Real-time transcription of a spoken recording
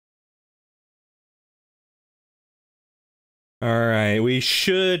Alright, we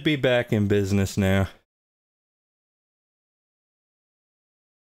should be back in business now.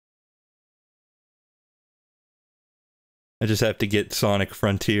 I just have to get Sonic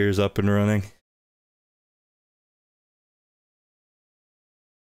Frontiers up and running.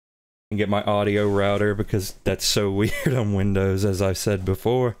 And get my audio router because that's so weird on Windows, as I've said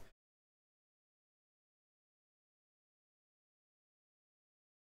before.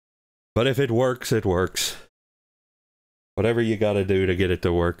 But if it works, it works. Whatever you gotta do to get it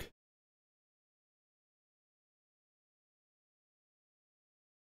to work.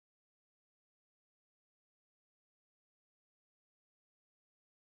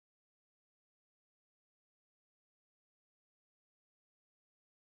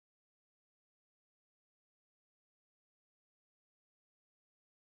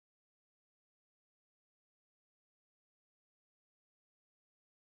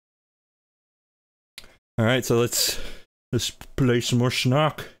 Alright, so let's play some more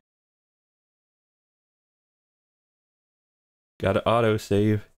schnock. Gotta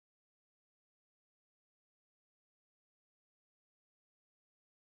auto-save.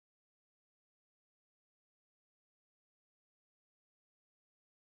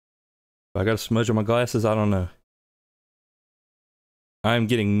 I got a smudge on my glasses? I don't know. I'm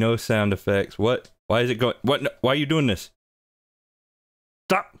getting no sound effects. What? Why is it going? What? No, why are you doing this?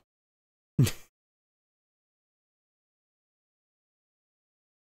 Stop!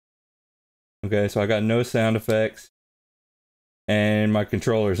 Okay, so I got no sound effects. And my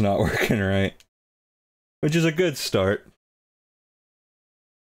controller's not working right. Which is a good start.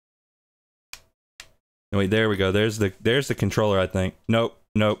 Wait, there we go. There's the controller, I think. Nope,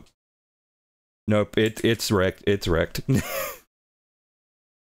 nope. Nope, it's wrecked. It's wrecked.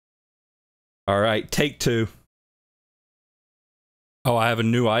 Alright, take two. Oh, I have a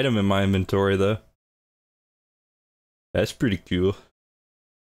new item in my inventory, though. That's pretty cool.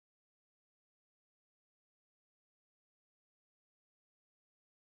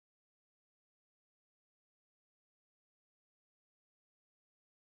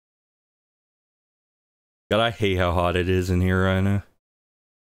 God, I hate how hot it is in here right now.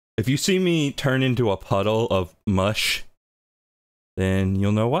 If you see me turn into a puddle of mush, then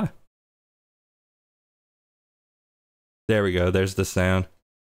you'll know why. There we go, there's the sound.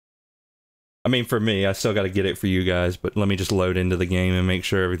 I mean, for me, I still gotta get it for you guys, but let me just load into the game and make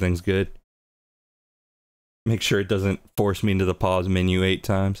sure everything's good. Make sure it doesn't force me into the pause menu 8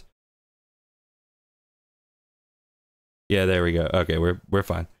 times. Yeah, there we go. Okay, we're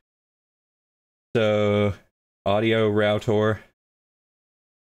fine. So, audio router.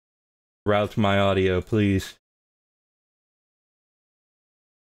 Route my audio, please.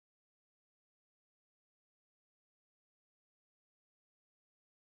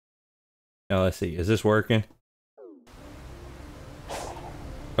 Now let's see, is this working?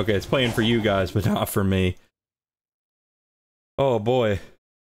 Okay, it's playing for you guys, but not for me. Oh boy.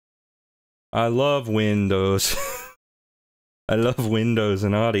 I love Windows. I love Windows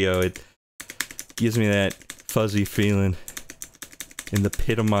and audio. It gives me that fuzzy feeling in the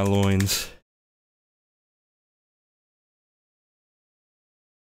pit of my loins.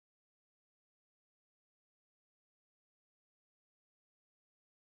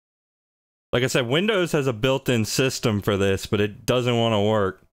 Like I said, Windows has a built-in system for this, but it doesn't want to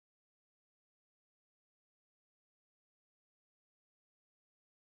work.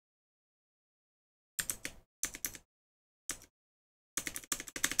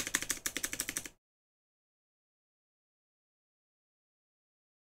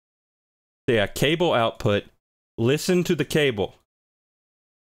 Yeah, cable output. Listen to the cable.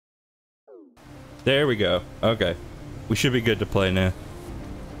 There we go. Okay. We should be good to play now.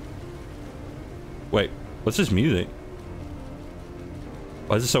 Wait, what's this music?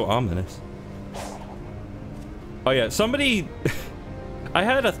 Why is it so ominous? Oh yeah, somebody... I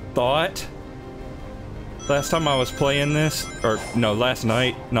had a thought last time I was playing this, or no, last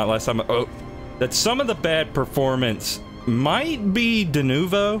night, not last time, oh, that some of the bad performance might be de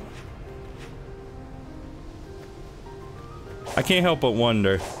novo. I can't help but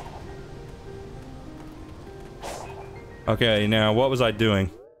wonder. Okay, now what was I doing?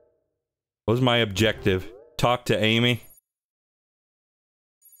 What was my objective? Talk to Amy?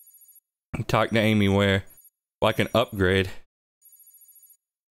 Talk to Amy where? Well, I can upgrade.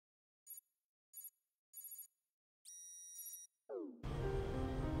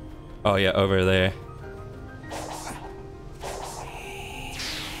 Oh yeah, over there.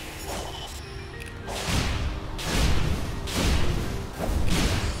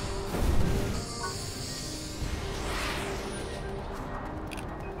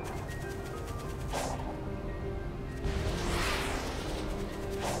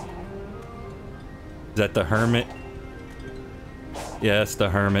 that the hermit? Yeah, it's the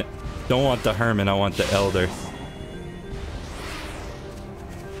hermit. Don't want the hermit, I want the elder.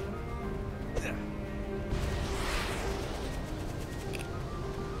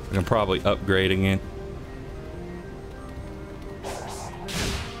 I can probably upgrade again.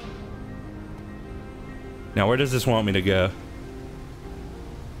 Now, where does this want me to go?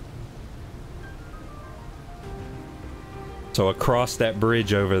 So across that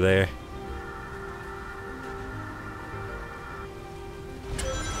bridge over there.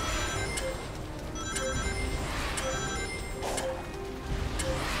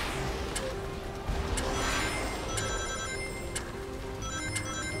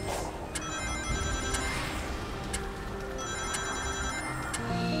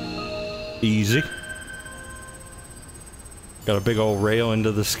 Easy. Got a big old rail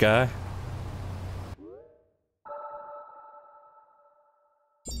into the sky.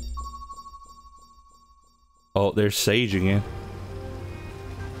 Oh, there's Sage again.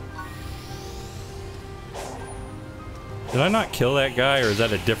 Did I not kill that guy, or is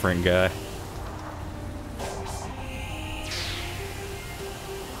that a different guy?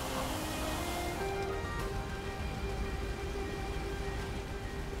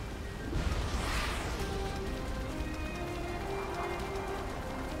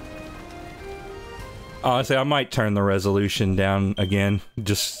 Honestly, I might turn the resolution down again,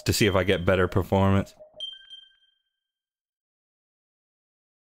 just to see if I get better performance.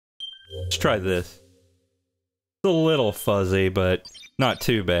 Let's try this. It's a little fuzzy, but not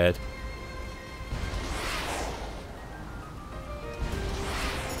too bad.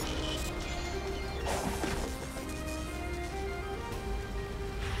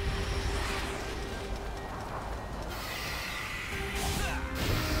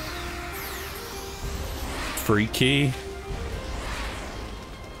 Free key.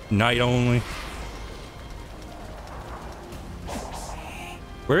 Night only.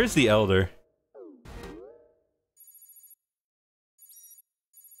 Where is the elder?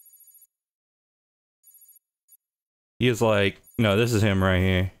 He is like, no, this is him right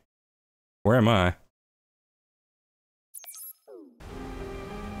here. Where am I?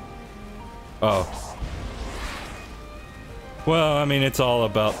 Oh. Well, I mean, it's all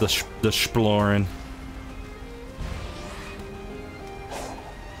about the exploring.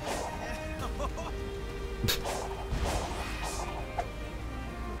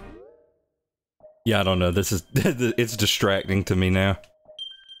 Yeah, I don't know. This is it's distracting to me now.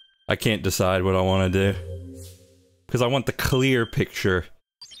 I can't decide what I want to do. Because I want the clear picture,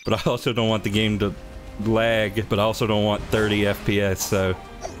 but I also don't want the game to lag, but I also don't want 30 FPS, so...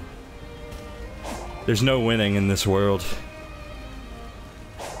 There's no winning in this world.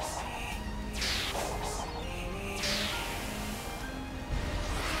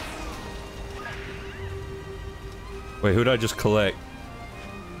 Wait, who did I just collect?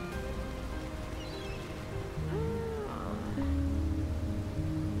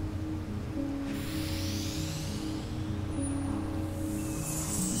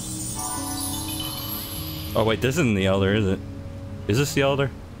 Oh wait, this isn't the elder, is it? Is this the elder?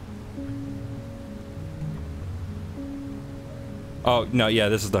 Oh, no, yeah,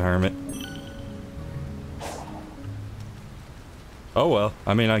 this is the hermit. Oh well,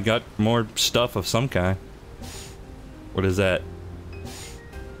 I mean, I got more stuff of some kind. What is that?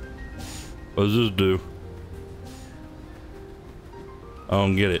 What does this do? I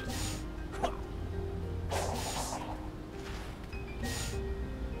don't get it.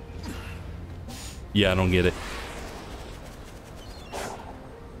 Yeah, I don't get it.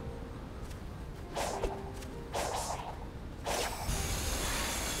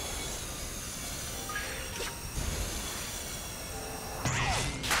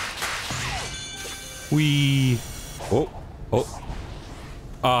 Wee. Oh, oh.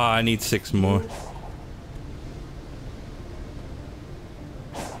 Ah, I need 6 more.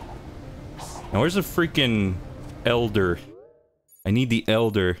 Now, where's the freaking elder? I need the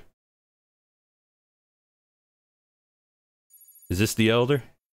elder. Is this the elder?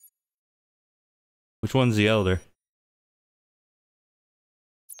 Which one's the elder?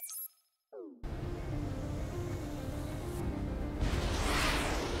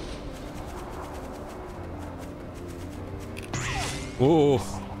 Whoa.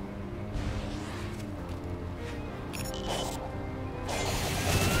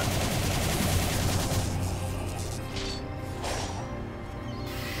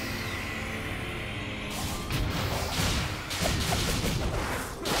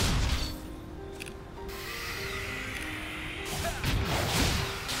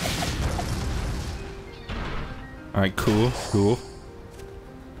 Alright, cool, cool.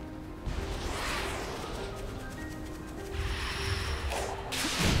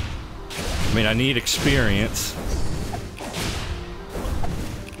 I mean, I need experience.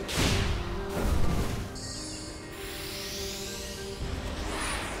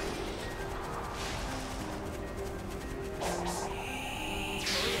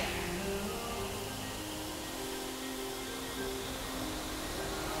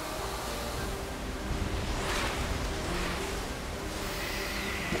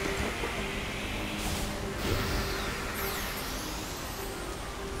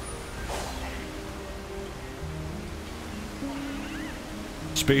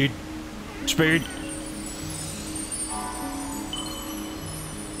 Speed. Speed.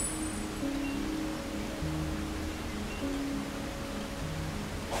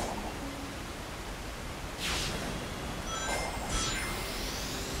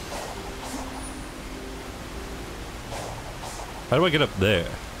 How do I get up there?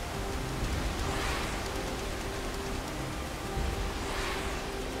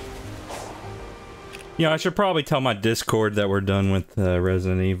 Yeah, I should probably tell my Discord that we're done with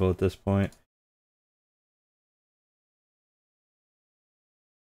Resident Evil at this point.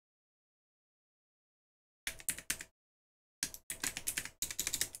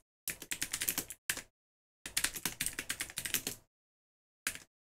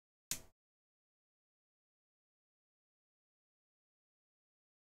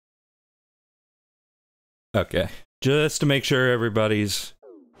 Okay, just to make sure everybody's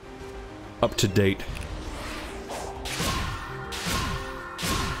up to date.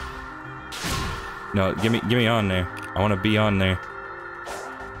 No, give me on there. I want to be on there.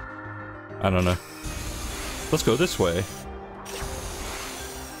 I don't know. Let's go this way.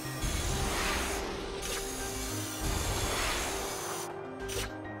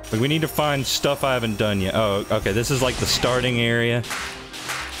 Like, we need to find stuff I haven't done yet. Oh, okay, this is like the starting area.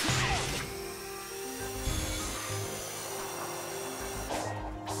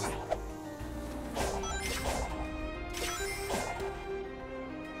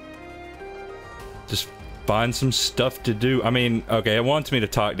 Just find some stuff to do. I mean, okay, it wants me to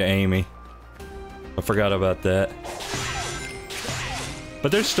talk to Amy. I forgot about that.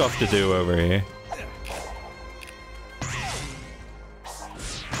 But there's stuff to do over here.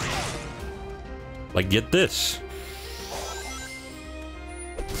 Like, get this.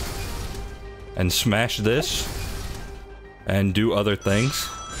 And smash this. And do other things.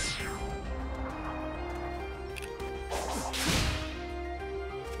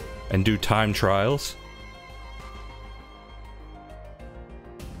 And do time trials.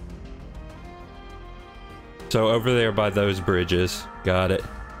 So over there by those bridges. Got it.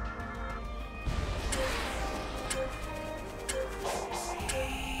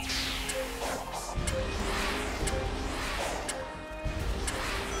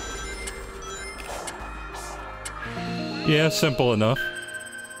 Yeah, simple enough.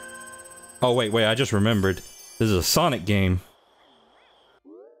 Oh, wait, I just remembered. This is a Sonic game.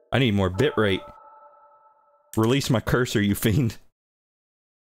 I need more bitrate. Release my cursor, you fiend.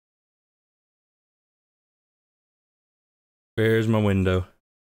 Where's my window?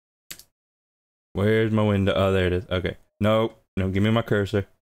 Where's my window? Oh, there it is. Okay. No, give me my cursor.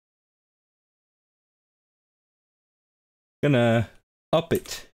 Gonna up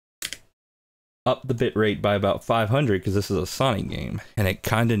it. Up the bitrate by about 500 because this is a Sonic game and it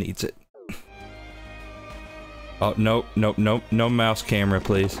kinda needs it. Oh, nope, no mouse camera,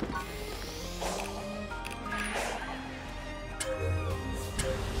 please.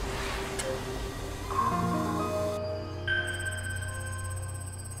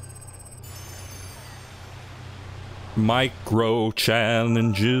 Micro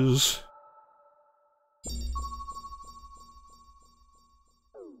challenges.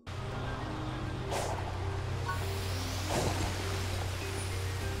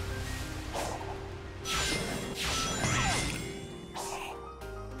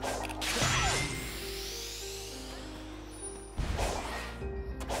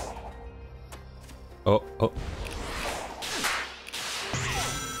 Oh.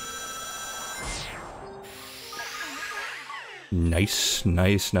 Nice.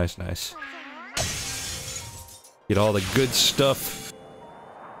 Get all the good stuff.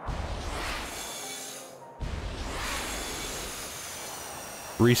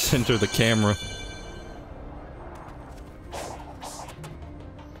 Recenter the camera.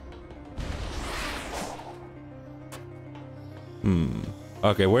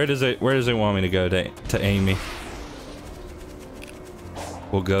 Okay, where does it want me to go to Amy?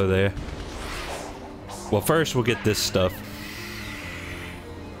 We'll go there. Well, first we'll get this stuff.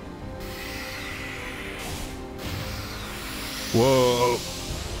 Whoa.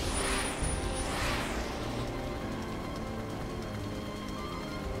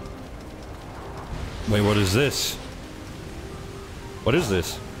 Wait, what is this? What is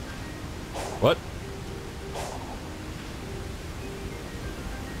this? What?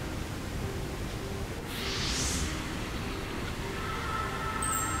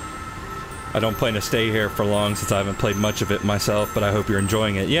 I don't plan to stay here for long since I haven't played much of it myself, but I hope you're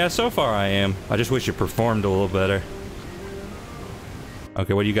enjoying it. Yeah, so far I am. I just wish it performed a little better.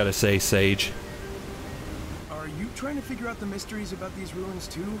 Okay, what do you gotta say, Sage? Are you trying to figure out the mysteries about these ruins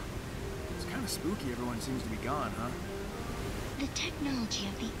too? It's kind of spooky everyone seems to be gone, huh? The technology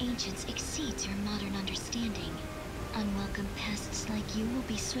of the ancients exceeds your modern understanding. Unwelcome pests like you will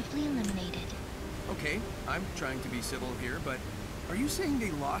be swiftly eliminated. Okay, I'm trying to be civil here, but are you saying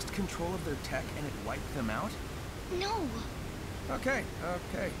they lost control of their tech and it wiped them out? No! Okay. So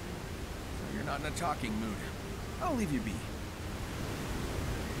you're not in a talking mood. I'll leave you be.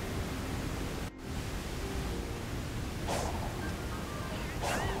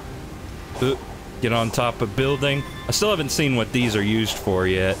 Get on top of building. I still haven't seen what these are used for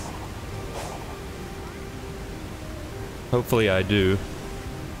yet. Hopefully I do.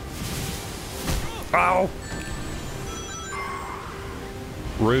 Ow!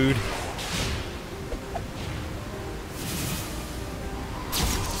 Rude.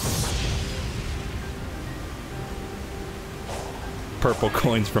 Purple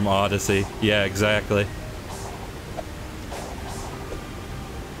coins from Odyssey. Yeah, exactly.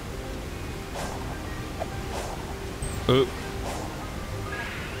 Oop.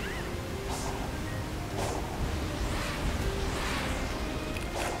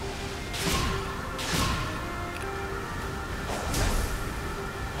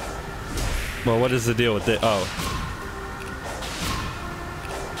 Well, what is the deal with it? Oh.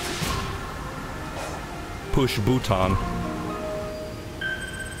 Push button.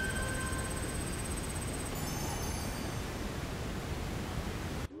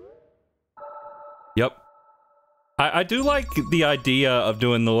 Yep. I do like the idea of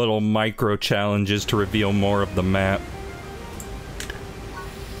doing the little micro challenges to reveal more of the map.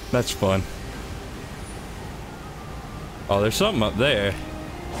 That's fun. Oh, there's something up there.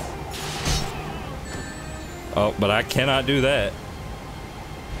 Oh, but I cannot do that.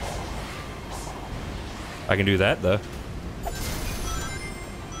 I can do that, though.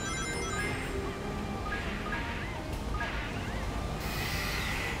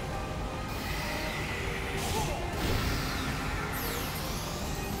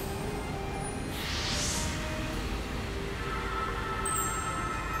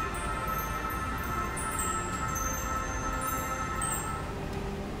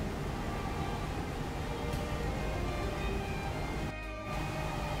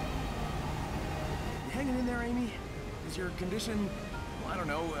 Hanging in there, Amy? Is your condition, well, I don't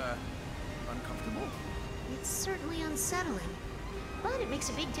know, uncomfortable? It's certainly unsettling, but it makes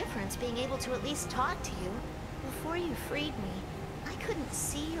a big difference being able to at least talk to you. Before you freed me, I couldn't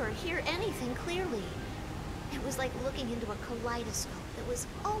see or hear anything clearly. It was like looking into a kaleidoscope that was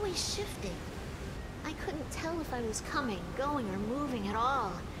always shifting. I couldn't tell if I was coming, going, or moving at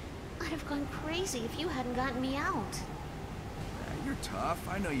all. I'd have gone crazy if you hadn't gotten me out. You're tough.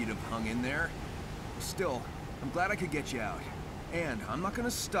 I know you'd have hung in there. Still, I'm glad I could get you out. And I'm not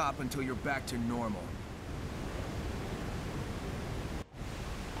gonna stop until you're back to normal.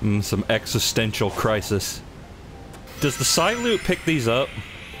 Some existential crisis. Does the side loot pick these up?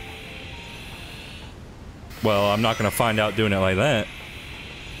 Well, I'm not gonna find out doing it like that.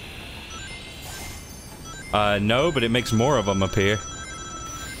 No, but it makes more of them appear.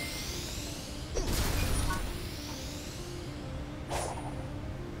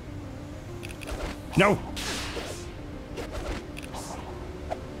 No!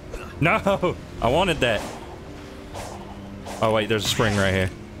 No! I wanted that. Oh wait, there's a spring right here.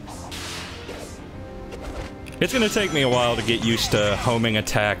 It's gonna take me a while to get used to homing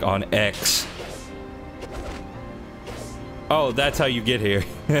attack on X. Oh, that's how you get here.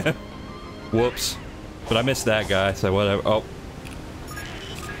 Whoops. But I missed that guy, so whatever. Oh.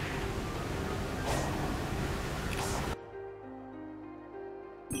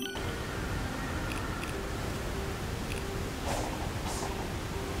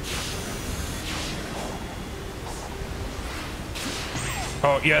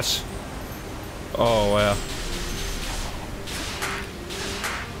 Oh, yes. Oh, wow.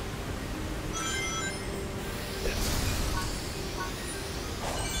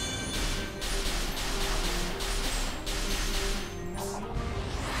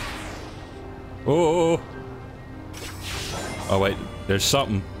 Oh. Oh, wait. There's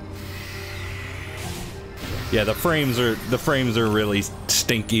something. Yeah, the frames are really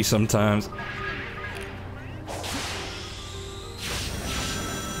stinky sometimes.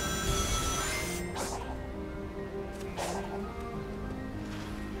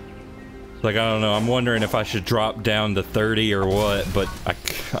 Like, I don't know, I'm wondering if I should drop down to 30 or what, but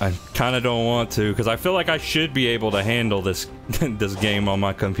I kind of don't want to, because I feel like I should be able to handle this this game on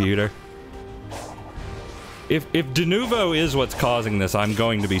my computer. If de novo is what's causing this, I'm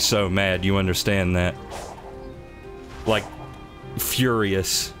going to be so mad, you understand that? Like,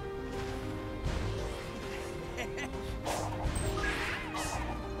 furious.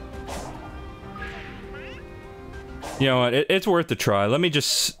 You know what? It's worth a try. Let me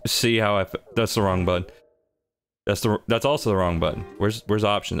just see how I. That's the wrong button. That's also the wrong button. Where's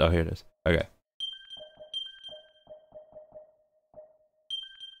options? Oh, here it is. Okay.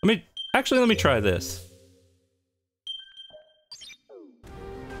 Let me try this.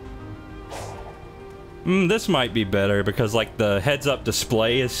 This might be better because like the heads-up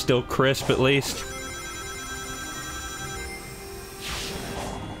display is still crisp at least.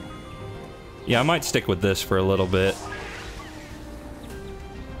 Yeah, I might stick with this for a little bit.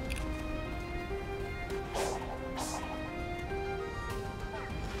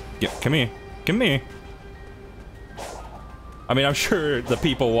 Yeah, come here. Come here. I mean, I'm sure the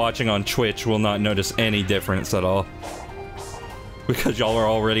people watching on Twitch will not notice any difference at all. Because y'all are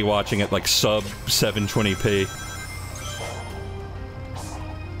already watching it like sub 720p.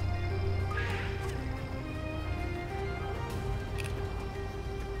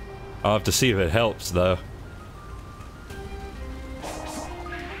 I'll have to see if it helps, though.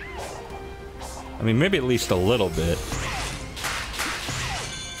 I mean, maybe at least a little bit.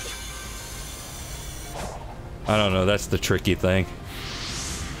 I don't know, that's the tricky thing.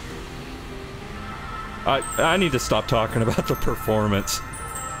 I need to stop talking about the performance.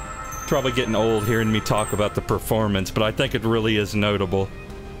 Probably getting old hearing me talk about the performance, but I think it really is notable.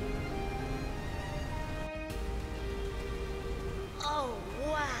 Oh,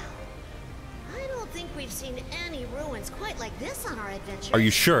 wow. I don't think we've seen any ruins quite like this on our adventure. Are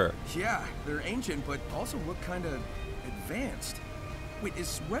you sure? Yeah, they're ancient, but also look kind of advanced. Wait,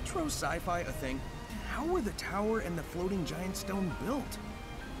 is retro sci-fi a thing? How were the tower and the floating giant stone built?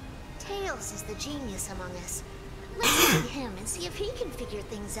 Tails is the genius among us. Let's see him and see if he can figure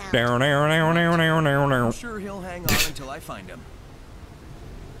things out. I'm sure he'll hang on until I find him.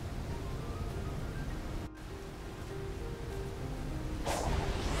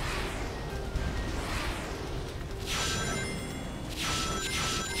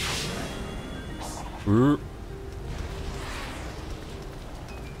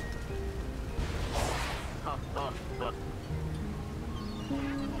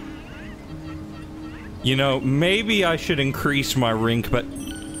 You know, maybe I should increase my rink, but...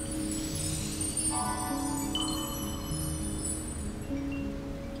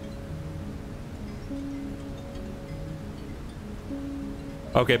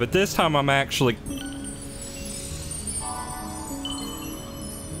 Okay, but this time I'm actually...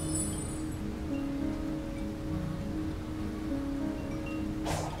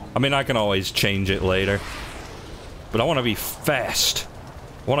 I mean, I can always change it later. But I want to be fast.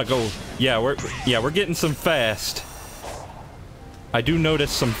 I want to go... Yeah, we're getting some fast. I do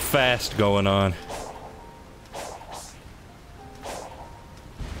notice some fast going on.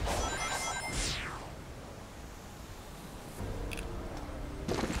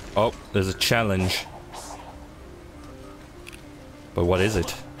 Oh, there's a challenge. But what is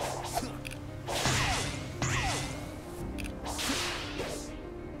it?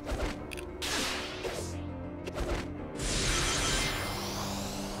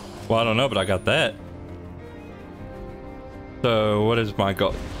 Well, I don't know, but I got that. So, what is my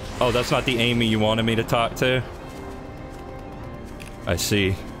goal? Oh, that's not the Amy you wanted me to talk to? I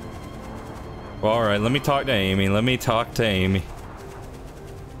see. Well, alright, let me talk to Amy. Let me talk to Amy.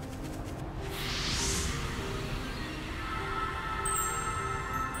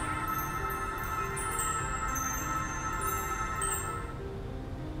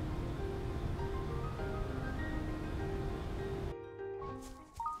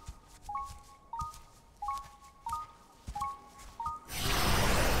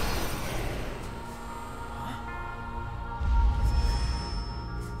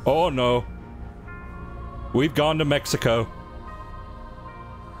 Oh no. We've gone to Mexico.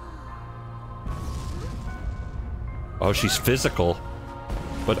 Oh, she's physical.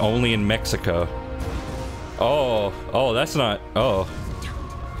 But only in Mexico. Oh, that's not... Oh.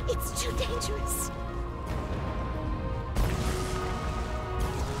 Don't. It's too dangerous.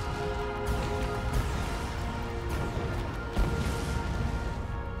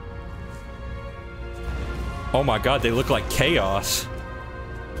 Oh my god, they look like chaos.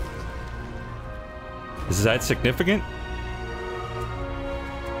 Is that significant?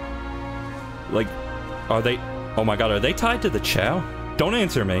 Like, are they... Oh my god, are they tied to the Chow? Don't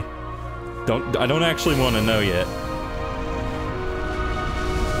answer me. I don't actually want to know yet.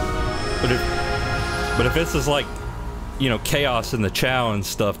 But if this is like, you know, chaos in the Chow and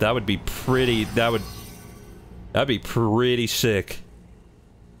stuff, that would be pretty, that'd be pretty sick.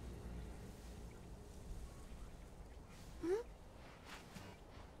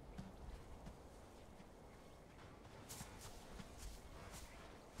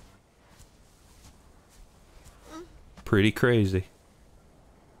 Pretty crazy.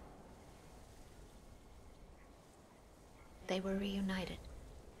 They were reunited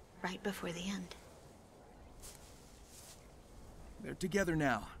right before the end. They're together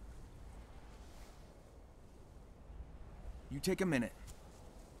now. You take a minute.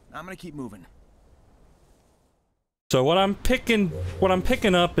 I'm gonna keep moving. So what I'm picking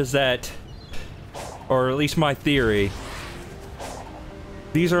up is that, or at least my theory,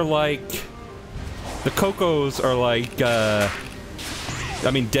 these are like, the Cocos are like, I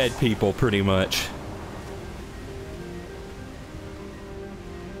mean, dead people, pretty much.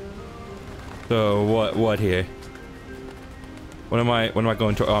 So, what here? What am I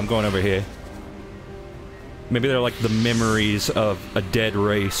going to? Oh, I'm going over here. Maybe they're like the memories of a dead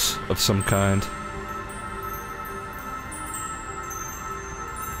race of some kind.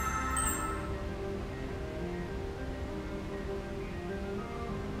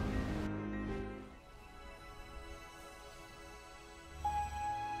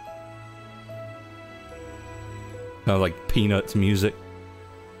 Oh, like Peanuts music.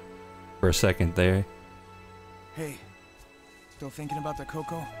 For a second there. Hey, still thinking about the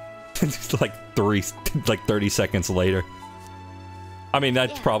Coco? Just like 30 seconds later. I mean,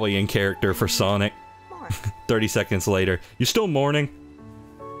 that's probably in character for Sonic. 30 seconds later. You still mourning?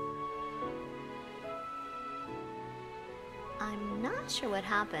 I'm not sure what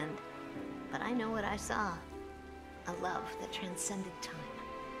happened, but I know what I saw. A love that transcended time.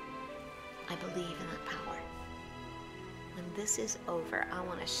 I believe in that power. When this is over, I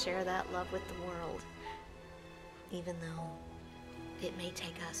want to share that love with the world. Even though it may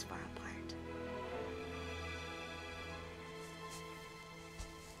take us far apart.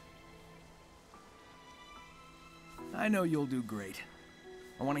 I know you'll do great.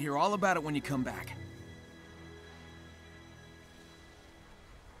 I want to hear all about it when you come back.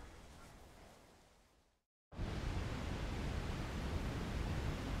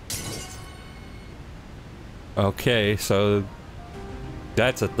 Okay, so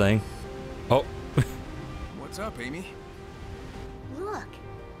that's a thing. Oh. What's up, Amy? Look.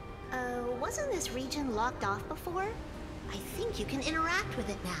 Wasn't this region locked off before? I think you can interact with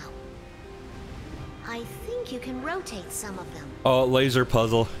it now. I think you can rotate some of them. Oh, laser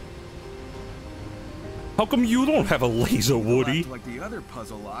puzzle. How come you don't have a laser, Woody? You'll act like the other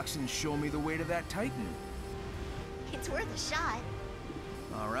puzzle locks and show me the way to that Titan. It's worth a shot.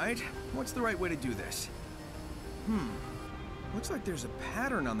 All right. What's the right way to do this? Looks like there's a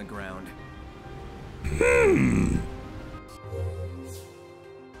pattern on the ground.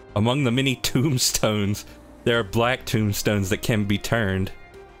 Among the many tombstones, there are black tombstones that can be turned.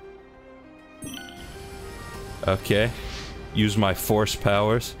 Okay. Use my force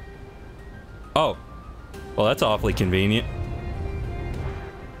powers. Oh. Well, that's awfully convenient.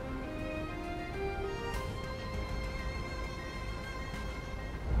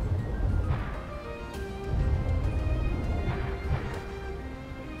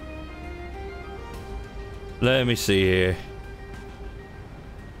 Let me see here.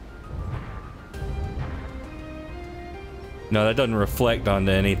 No, that doesn't reflect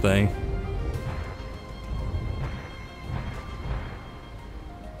onto anything.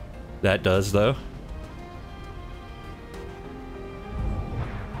 That does, though.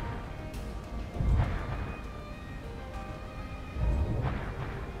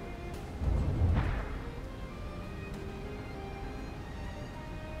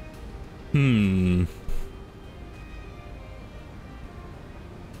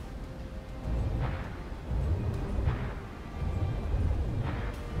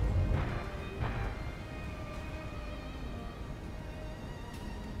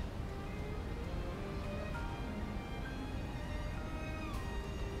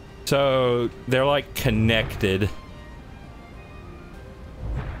 So, they're like connected.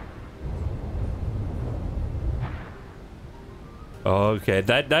 Okay,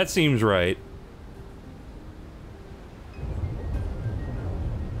 that seems right.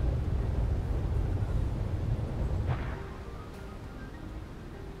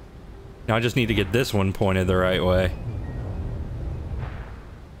 Now I just need to get this one pointed the right way.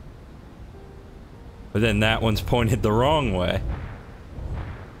 But then that one's pointed the wrong way.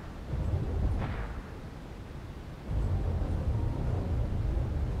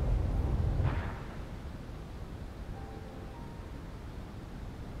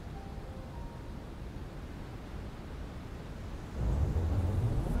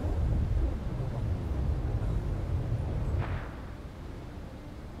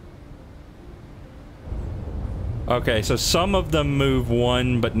 Okay, so some of them move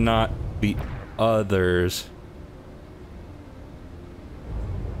one, but not the others.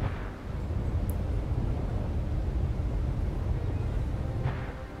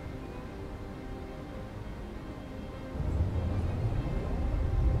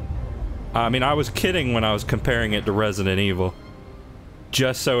 I mean, I was kidding when I was comparing it to Resident Evil.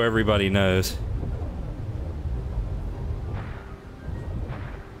 Just so everybody knows.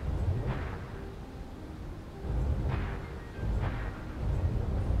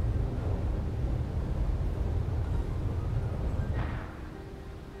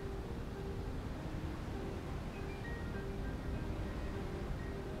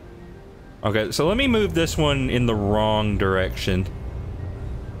 Okay, so let me move this one in the wrong direction.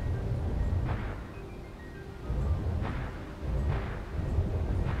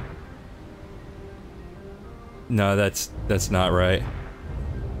 No, that's not right.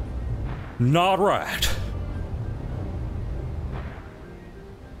 Not right.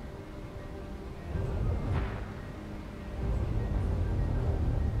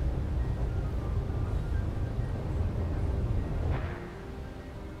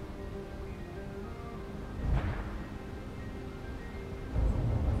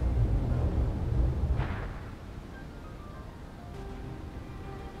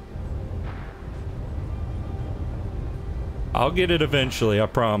 I'll get it eventually, I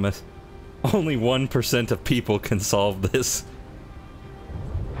promise. Only 1% of people can solve this.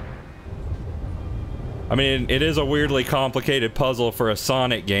 I mean, it is a weirdly complicated puzzle for a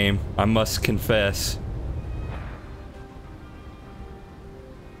Sonic game, I must confess.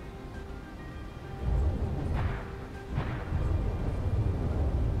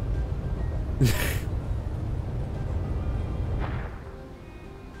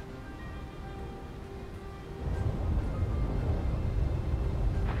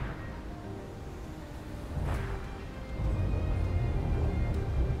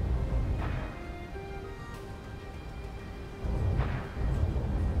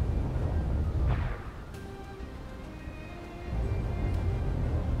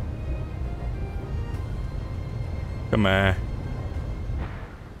 Come on.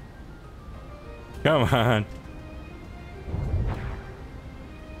 Come on.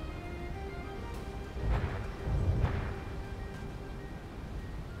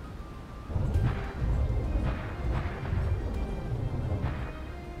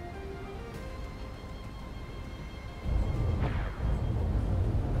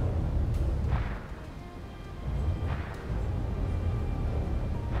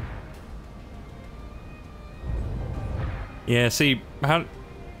 Yeah, see, how...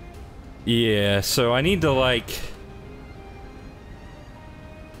 Yeah, so I need to, like...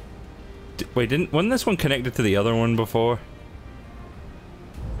 Wait, wasn't this one connected to the other one before?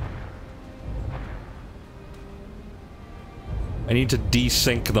 I need to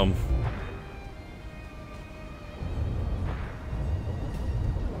desync them.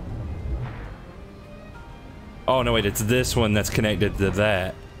 Oh, no, wait, it's this one that's connected to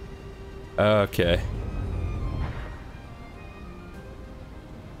that. Okay.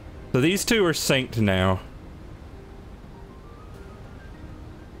 So these two are synced now.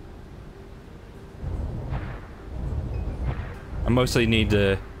 I mostly need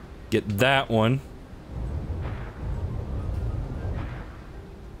to get that one.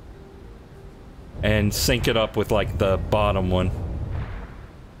 And sync it up with, like, the bottom one.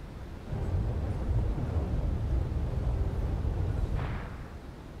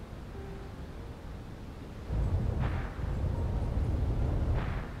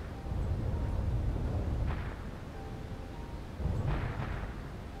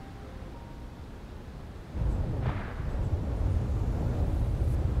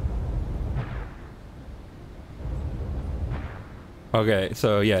 Okay,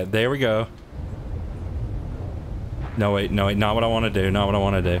 so yeah, there we go. No, wait, not what I want to do, not what I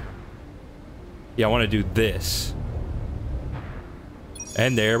want to do. Yeah, I want to do this.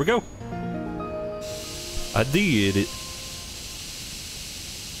 And there we go. I did it.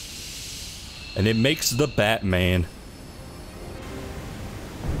 And it makes the Batman.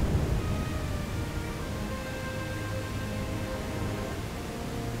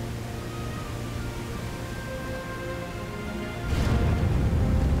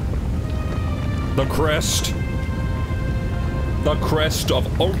 The crest. The crest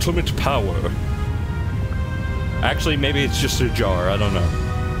of ultimate power. Actually, maybe it's just a jar, I don't know.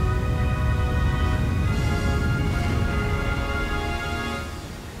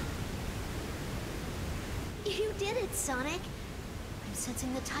 You did it, Sonic. I'm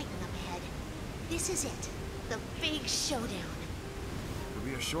sensing the Titan up ahead. This is it. The big showdown. Are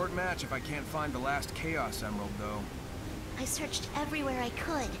we a short match if I can't find the last Chaos Emerald, though. I searched everywhere I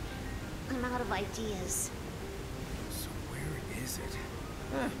could. I'm out of ideas. So where is it?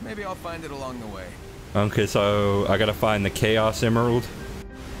 Maybe I'll find it along the way. Okay, so I gotta find the Chaos Emerald.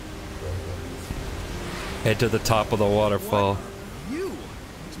 Head to the top of the waterfall. What? You?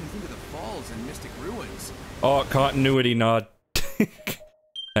 Makes me think of the falls and Mystic Ruins. Oh, continuity nod.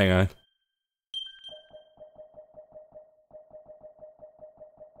 Hang on.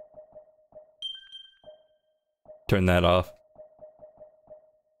 Turn that off.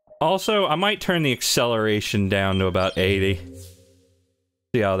 Also, I might turn the acceleration down to about 80.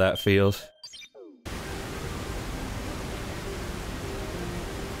 See how that feels.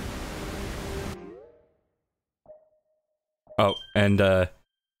 Oh, and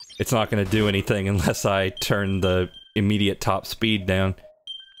it's not gonna do anything unless I turn the immediate top speed down.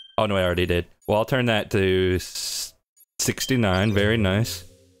 Oh no, I already did. Well, I'll turn that to 69, very nice.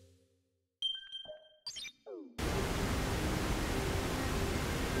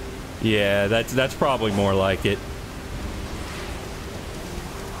 Yeah, that's probably more like it.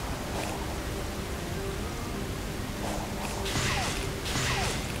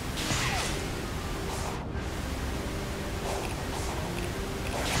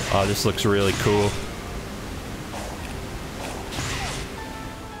 Oh, this looks really cool.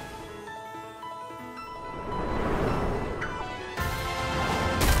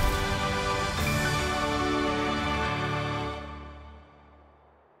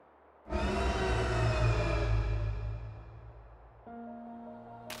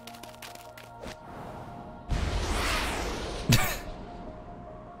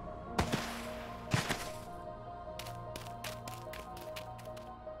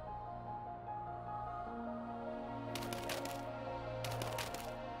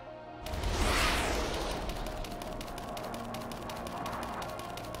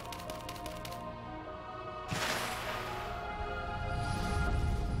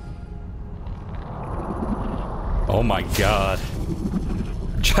 Oh my god.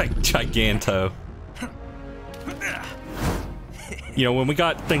 Giganto. You know, when we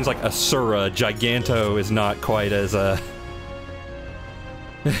got things like Asura, Giganto is not quite as,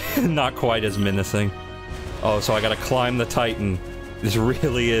 not quite as menacing. Oh, so I gotta climb the Titan. This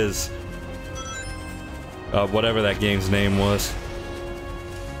really is... whatever that game's name was.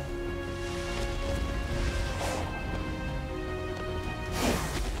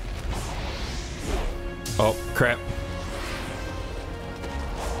 Oh, crap.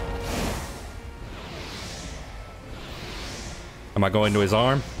 Am I going to his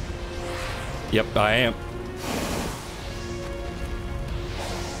arm? Yep, I am.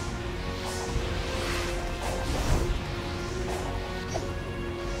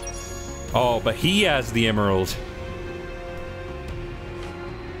 Oh, but he has the emerald.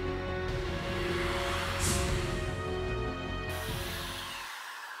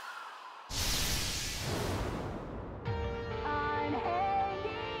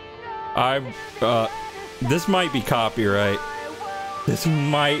 This might be copyright. This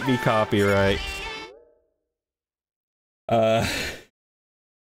might be copyright.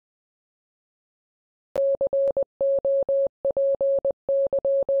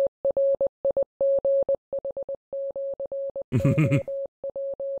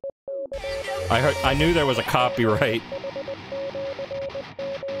 I knew there was a copyright.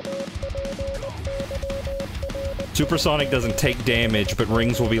 Supersonic doesn't take damage, but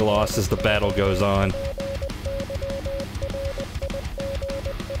rings will be lost as the battle goes on.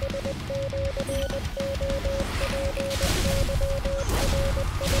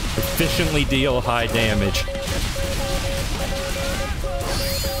 Efficiently deal high damage.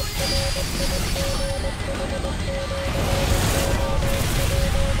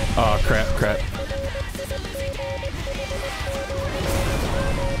 Oh, crap.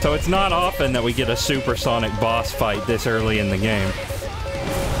 So it's not often that we get a supersonic boss fight this early in the game.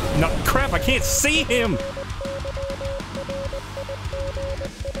 No, crap, I can't see him!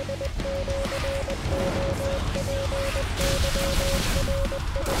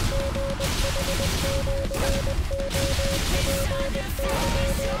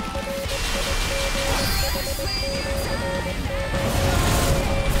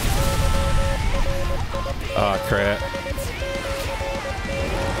 Oh, crap.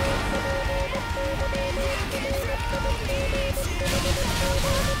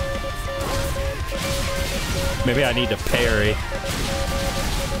 Maybe I need to parry.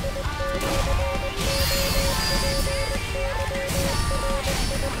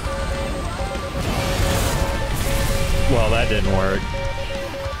 Well, that didn't work.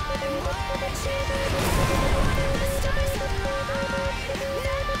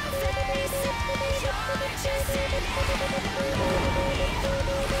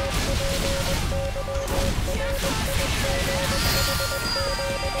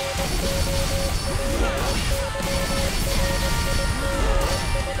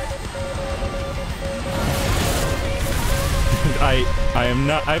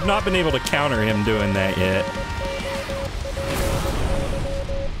 I've not been able to counter him doing that yet.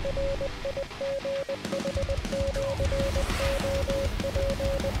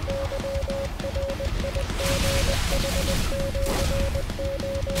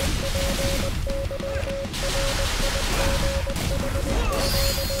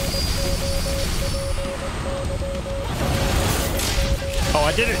 Oh,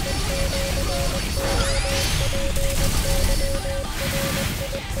 I did it!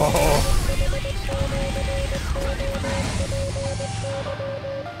 Oh!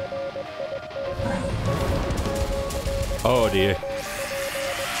 Oh dear.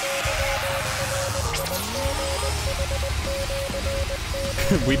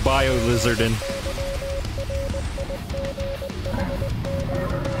 We bio-lizarding.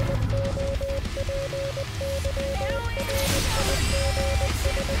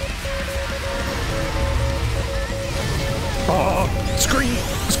 Oh,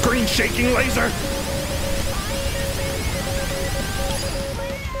 screen shaking laser.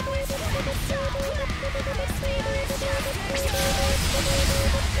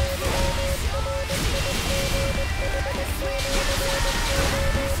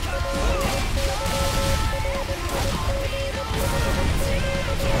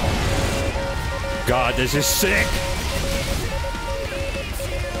 God, this is sick.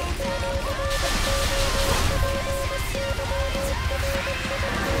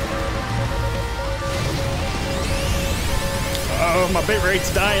 Oh, my bit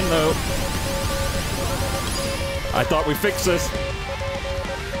rate's dying though. I thought we fixed this.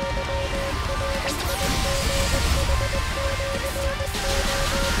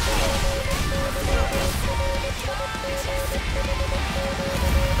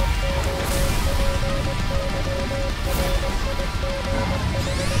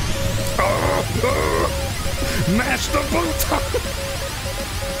 Mash the button!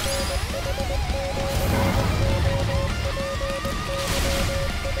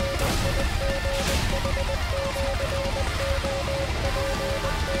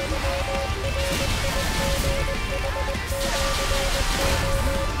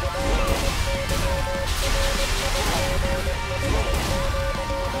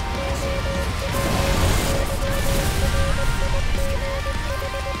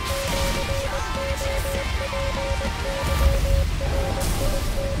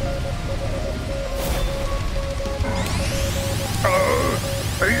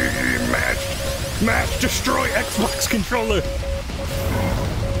 Mash destroy Xbox controller!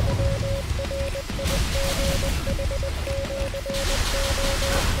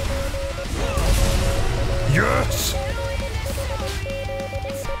 Yes!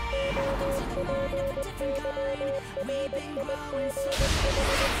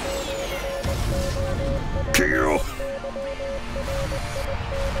 Kill!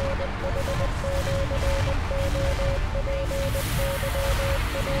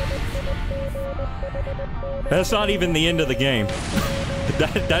 That's not even the end of the game.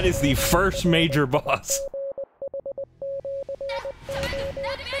 That is the first major boss.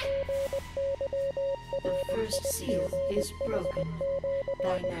 The first seal is broken.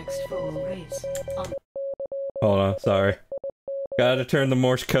 Thy next foe awaits. Hold on, sorry. Gotta turn the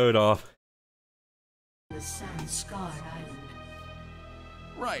Morse code off. The sand-scarred island.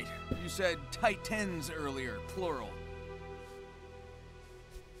 Right. You said Titans earlier, plural.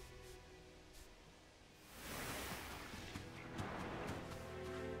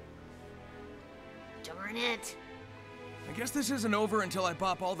 Darn it. I guess this isn't over until I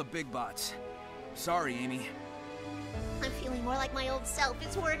bop all the big bots. Sorry, Amy. I'm feeling more like my old self.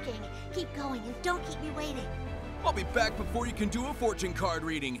 It's working. Keep going and don't keep me waiting. I'll be back before you can do a fortune card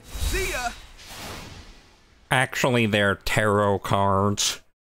reading. See ya! Actually, they're tarot cards.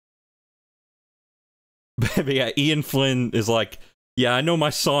 But yeah, Ian Flynn is like, yeah, I know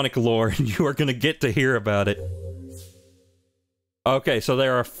my Sonic lore, and you are gonna get to hear about it. Okay, so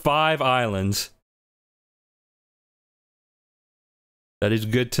there are 5 islands. That is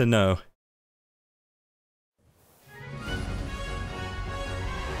good to know.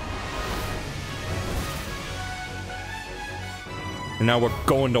 And now we're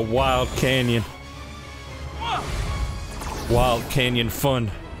going to Wild Canyon. Wild Canyon fun.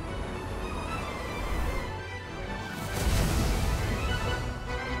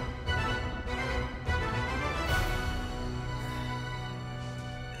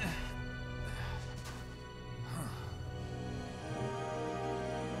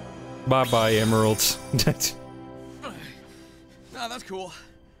 Bye-bye, emeralds. Nah, that's cool.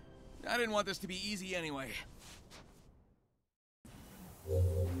 I didn't want this to be easy anyway.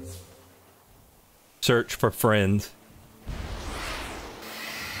 Search for friends.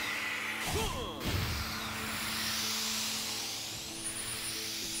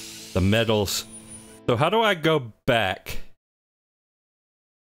 The medals. So how do I go back?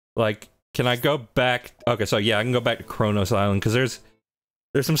 Like, can I go back? Okay, so yeah, I can go back to Kronos Island, because there's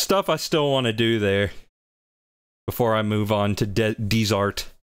some stuff I still want to do there before I move on to Desart.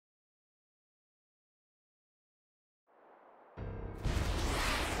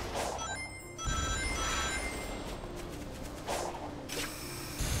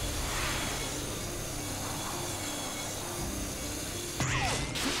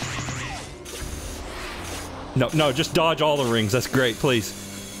 No, no, just dodge all the rings. That's great, please.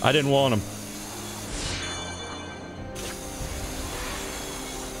 I didn't want them.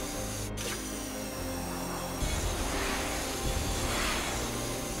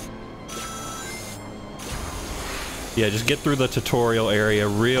 Yeah, just get through the tutorial area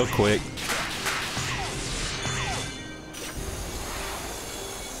real quick.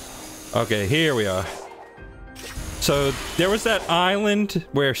 Okay, here we are. So, there was that island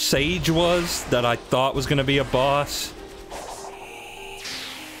where Sage was that I thought was gonna be a boss.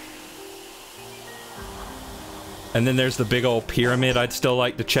 And then there's the big old pyramid I'd still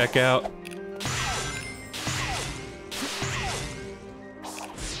like to check out.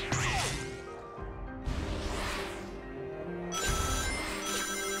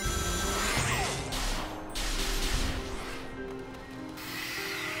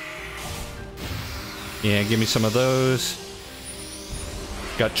 Yeah, give me some of those.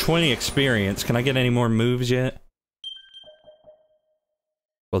 Got 20 experience. Can I get any more moves yet?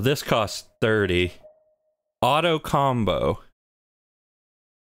 Well, this costs 30. Auto combo.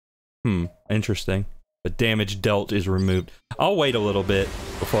 Interesting. The damage dealt is removed. I'll wait a little bit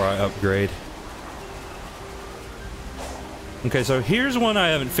before I upgrade. Okay, so here's one I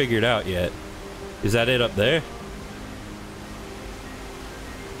haven't figured out yet. Is that it up there?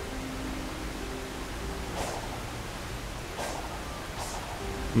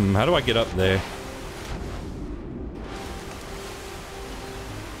 How do I get up there?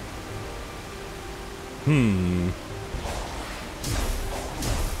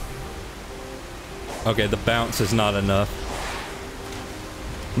 Okay, the bounce is not enough.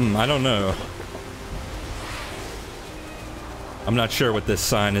 I don't know. I'm not sure what this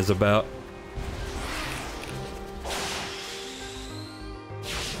sign is about.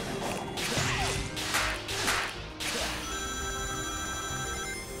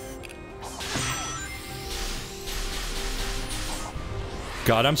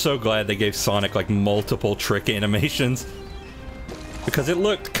 God, I'm so glad they gave Sonic, like, multiple trick animations. Because it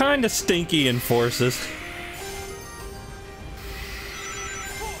looked kinda stinky in Forces.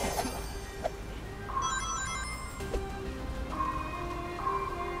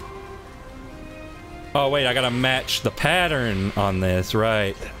 Oh wait, I gotta match the pattern on this,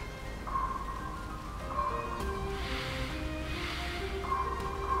 right.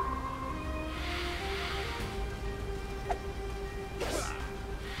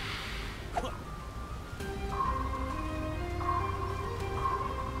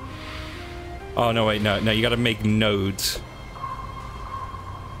 Oh, no, wait, no, you gotta make nodes.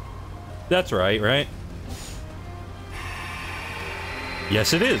 That's right?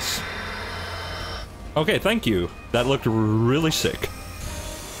 Yes, it is. Okay, thank you. That looked really sick.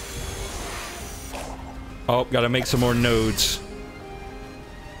 Oh, gotta make some more nodes.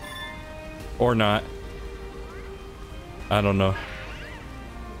 Or not. I don't know.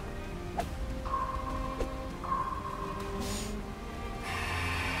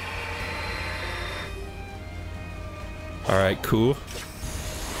 Alright, cool.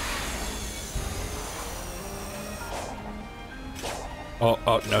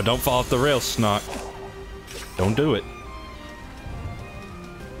 Oh, no, don't fall off the rails, Snock. Don't do it.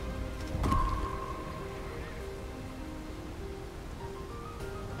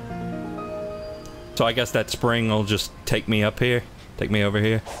 So I guess that spring will just take me up here. Take me over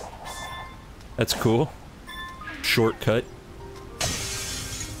here. That's cool. Shortcut.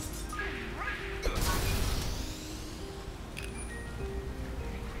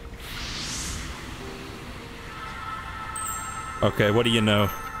 Okay, what do you know?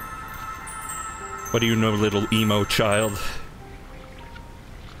 What do you know, little emo child?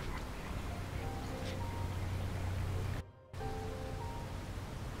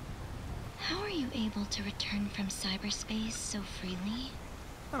 How are you able to return from cyberspace so freely?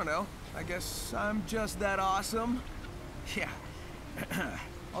 I don't know. I guess I'm just that awesome. Yeah.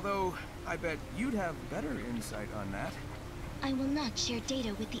 Although, I bet you'd have better insight on that. I will not share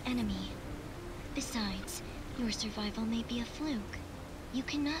data with the enemy. Besides, your survival may be a fluke. You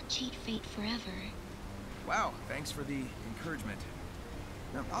cannot cheat fate forever. Wow, thanks for the encouragement.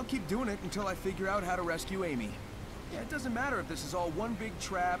 Now, I'll keep doing it until I figure out how to rescue Amy. Yeah, it doesn't matter if this is all one big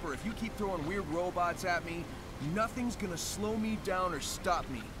trap or if you keep throwing weird robots at me. Nothing's gonna slow me down or stop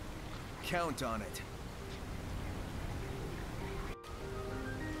me. Count on it.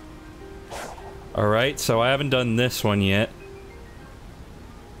 Alright, so I haven't done this one yet.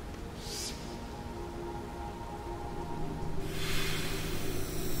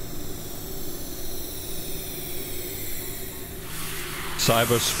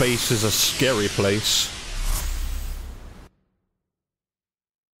 Cyberspace is a scary place.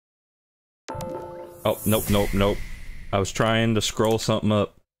 Oh, nope, nope, nope. I was trying to scroll something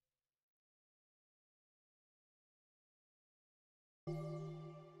up.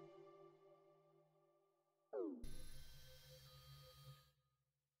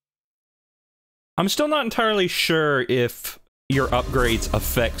 I'm still not entirely sure if your upgrades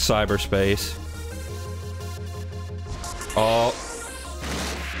affect cyberspace. Oh.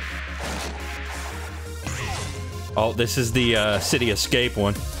 Oh, this is the city escape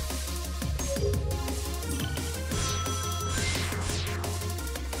one.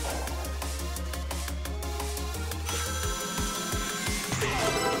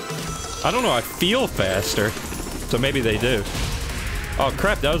 I don't know, I feel faster. So maybe they do. Oh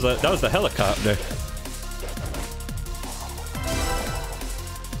crap, that was the helicopter.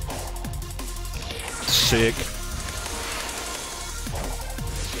 Sick.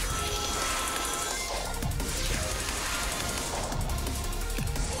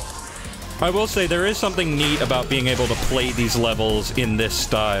 I will say there is something neat about being able to play these levels in this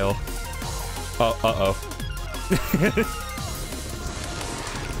style. Oh, uh-oh.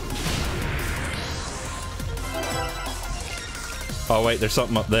 Oh wait, there's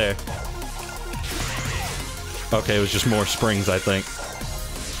something up there. Okay, it was just more springs, I think.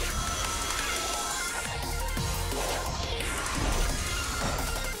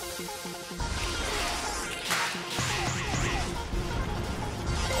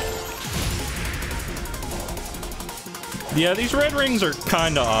 Yeah, these red rings are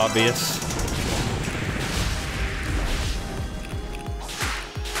kinda obvious.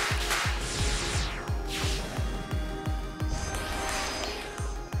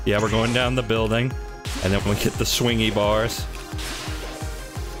 Yeah, we're going down the building, and then we get the swingy bars.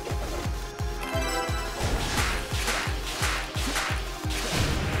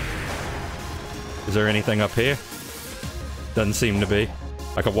 Is there anything up here? Doesn't seem to be.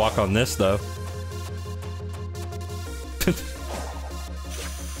 I could walk on this, though.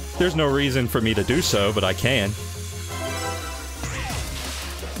 There's no reason for me to do so, but I can.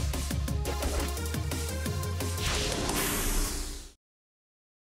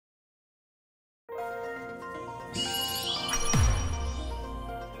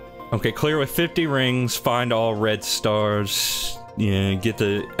 Okay, clear with 50 rings, find all red stars. Yeah, get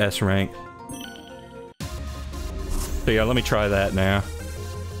the S rank. So yeah, let me try that now.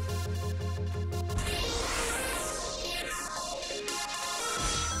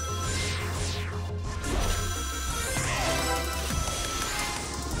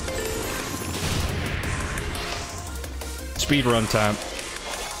 Speed run time.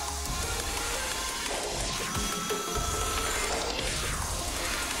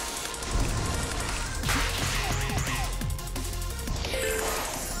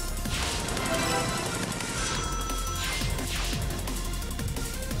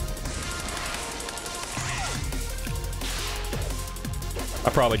 I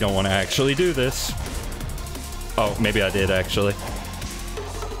probably don't want to actually do this. Oh, maybe I did actually.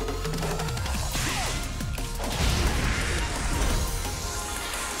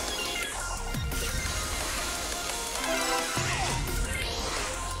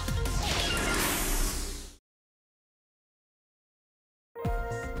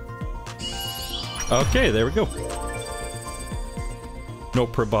 Okay, there we go. No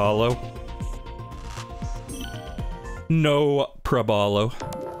Probalo. No Probalo.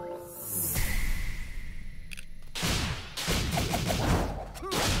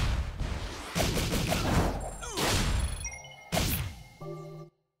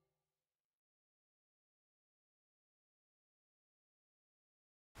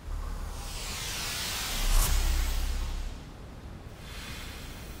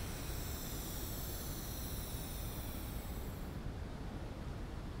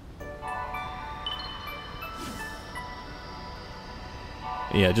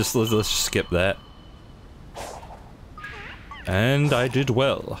 Yeah, let's just skip that. And I did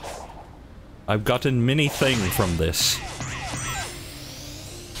well. I've gotten many things from this.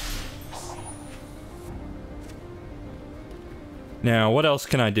 Now, what else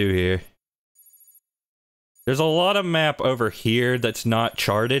can I do here? There's a lot of map over here that's not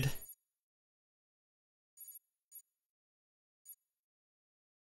charted.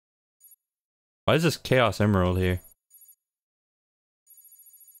 Why is this Chaos Emerald here?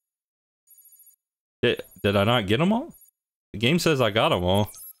 Did I not get them all? The game says I got them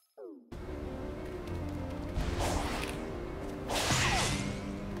all.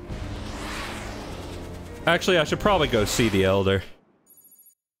 Actually, I should probably go see the Elder.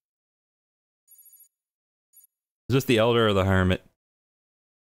 Is this the Elder or the Hermit?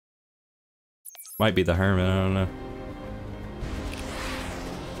 Might be the Hermit, I don't know.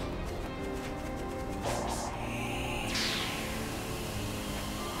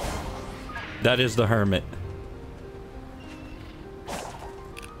 That is the Hermit.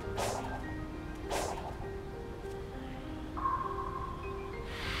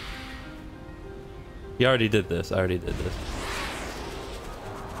 You already did this. I already did this.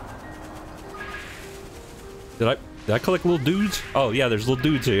 Did I collect little dudes? Oh yeah, there's little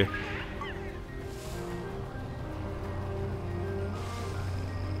dudes here.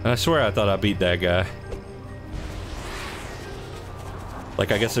 I swear I thought I beat that guy.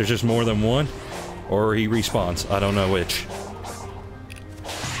 Like, I guess there's just more than one? Or he respawns. I don't know which.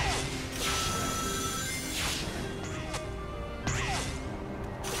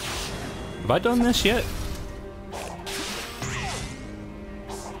 Have I done this yet?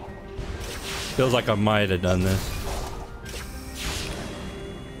 Feels like I might have done this.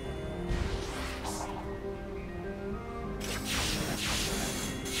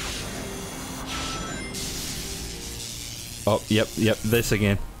 Oh, yep, this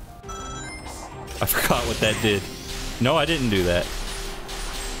again. I forgot what that did. No, I didn't do that.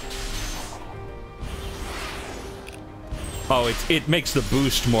 Oh, it makes the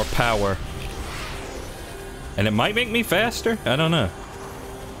boost more power. And it might make me faster? I don't know.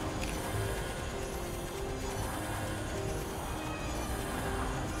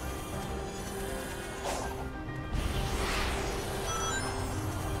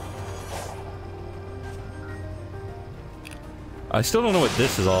 I still don't know what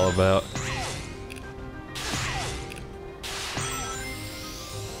this is all about.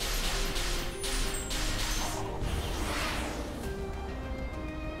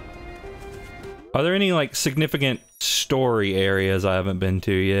 Are there any, like, significant story areas I haven't been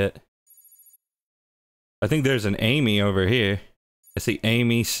to yet? I think there's an Amy over here. I see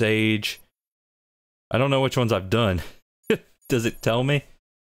Amy, Sage. I don't know which ones I've done. Does it tell me?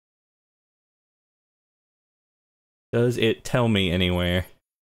 Does it tell me anywhere?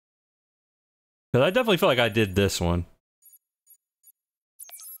 Because I definitely feel like I did this one.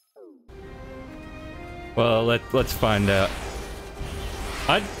 Well, let's find out.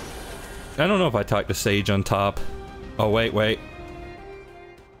 I don't know if I talked to Sage on top. Oh, wait.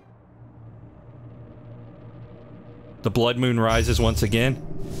 The blood moon rises once again.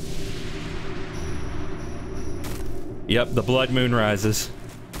 Yep, the blood moon rises.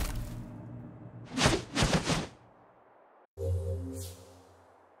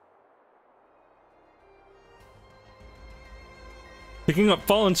 Picking up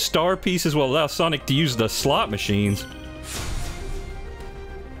fallen star pieces will allow Sonic to use the slot machines.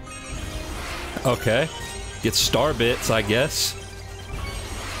 Okay. Get star bits, I guess.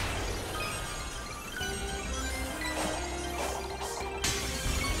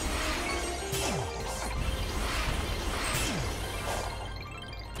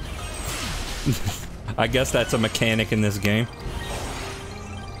 I guess that's a mechanic in this game.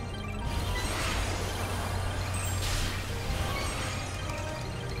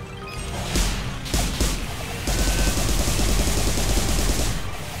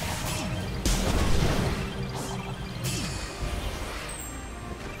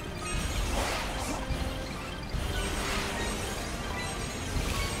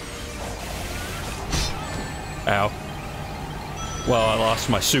 Ow. Well, I lost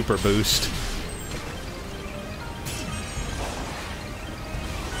my super boost.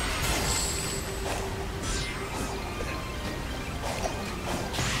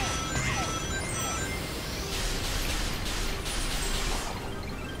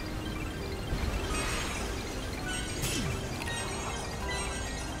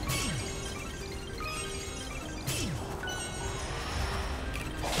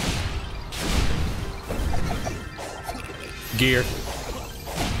 Gear.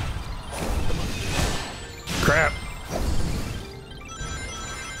 Crap.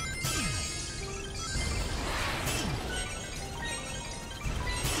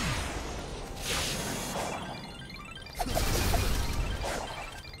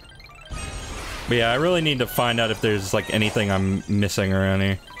 But yeah, I really need to find out if there's like anything I'm missing around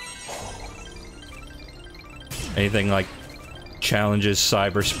here. Anything like challenges,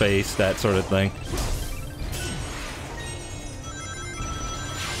 cyberspace, that sort of thing.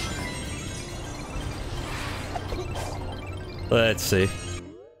 Let's see.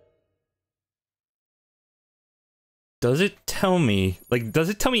 Does it tell me, like, does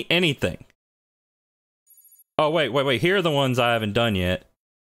it tell me anything? Oh, wait. Here are the ones I haven't done yet.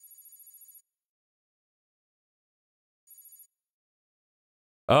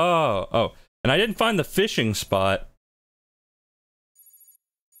 Oh. And I didn't find the fishing spot.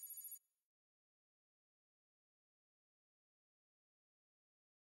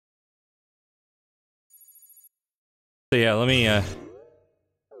 So yeah, let me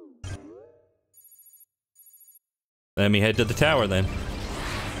head to the tower then.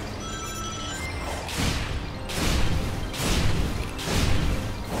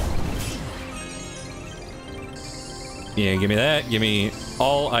 Yeah, give me that. Give me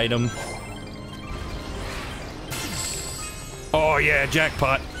all item. Oh yeah,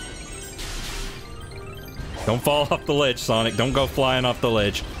 jackpot. Don't fall off the ledge, Sonic. Don't go flying off the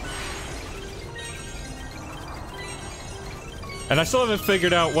ledge. And I still haven't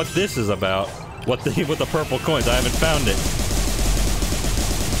figured out what this is about. What the with the purple coins. I haven't found it.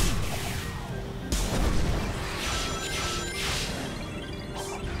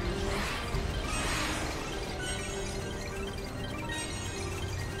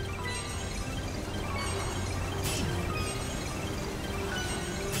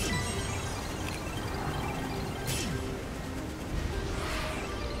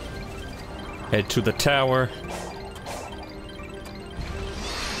 Head to the tower.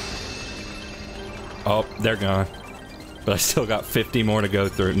 Oh, they're gone. But I still got 50 more to go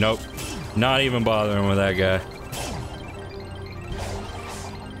through. Nope. Not even bothering with that guy.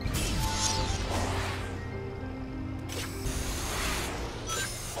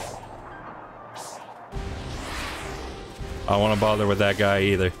 I don't want to bother with that guy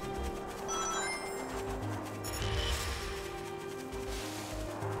either.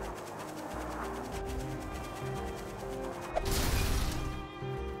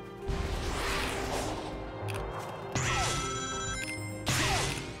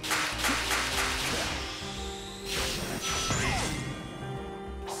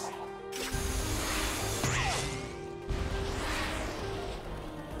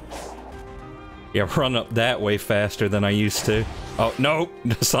 Yeah, run up that way faster than I used to. Oh, no!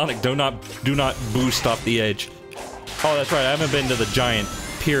 Sonic, do not boost off the edge. Oh, that's right, I haven't been to the giant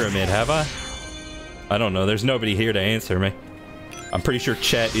pyramid, have I? I don't know, there's nobody here to answer me. I'm pretty sure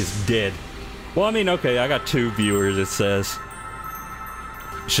chat is dead. Well, I mean, okay, I got 2 viewers, it says.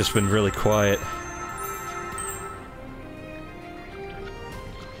 It's just been really quiet.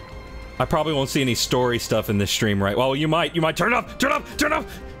 I probably won't see any story stuff in this stream, right? Well, you might turn up!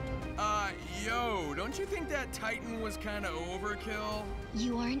 Yo, don't you think that Titan was kinda overkill?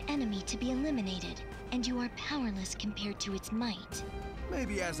 You are an enemy to be eliminated, and you are powerless compared to its might.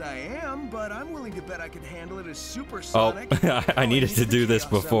 Maybe as I am, but I'm willing to bet I could handle it as supersonic. Oh, I needed to do this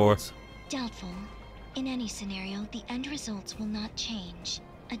before. Doubtful. In any scenario, the end results will not change.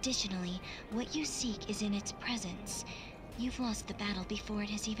 Additionally, what you seek is in its presence. You've lost the battle before it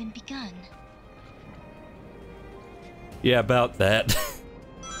has even begun. Yeah, about that.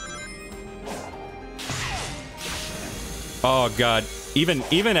 Oh god, even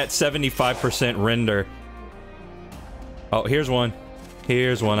at 75% render. Oh, here's one.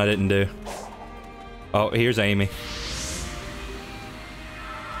 Here's one I didn't do. Oh, here's Amy.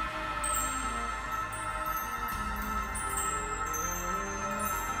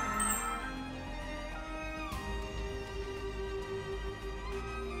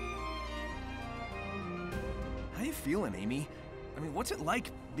 How you feeling, Amy? I mean, what's it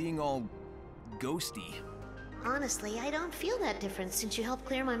like being all ghosty? Honestly, I don't feel that different since you helped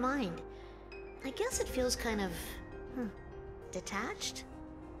clear my mind. I guess it feels kind of... detached?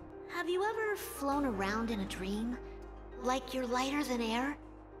 Have you ever flown around in a dream? Like you're lighter than air?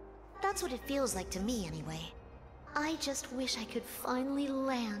 That's what it feels like to me, anyway. I just wish I could finally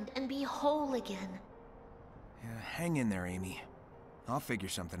land and be whole again. Yeah, hang in there, Amy. I'll figure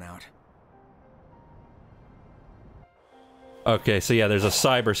something out. Okay, so yeah, there's a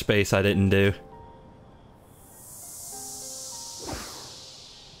cyberspace I didn't do.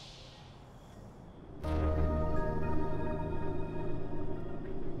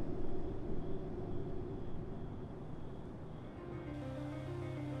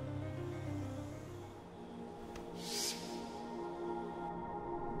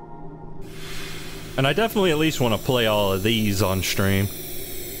 And I definitely at least want to play all of these on stream.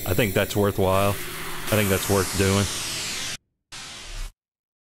 I think that's worthwhile. I think that's worth doing.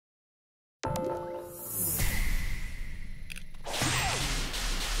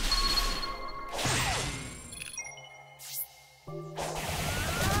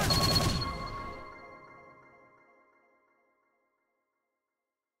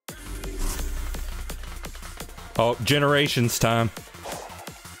 Oh, Generations time.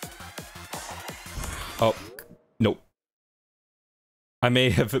 Oh, nope. I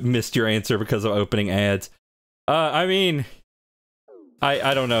may have missed your answer because of opening ads. I mean,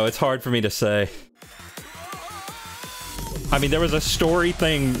 I don't know. It's hard for me to say. I mean, there was a story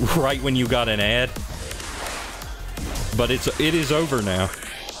thing right when you got an ad, but it is over now.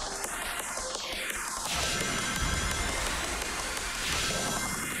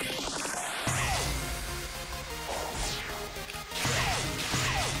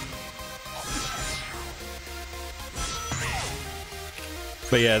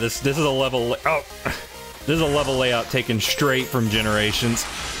 But yeah, this is a level. Oh, this is a level layout taken straight from Generations,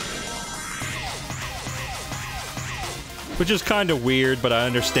 which is kind of weird. But I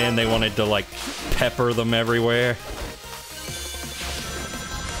understand they wanted to like pepper them everywhere.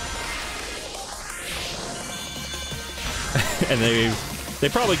 And they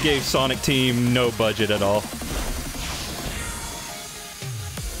probably gave Sonic Team no budget at all.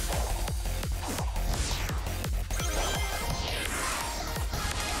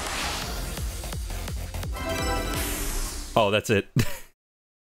 Oh, that's it.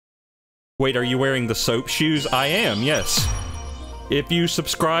 Wait, are you wearing the soap shoes? I am, yes. If you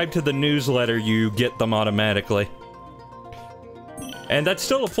subscribe to the newsletter, you get them automatically. And that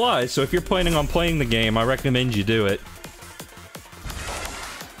still applies, so if you're planning on playing the game, I recommend you do it.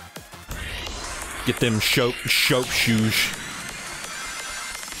 Get them soap shoes.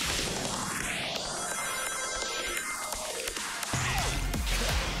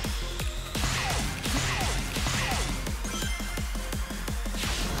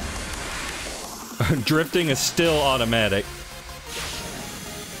 Drifting is still automatic.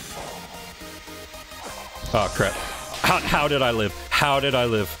 Oh crap. How did I live? How did I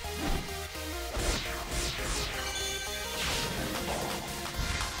live?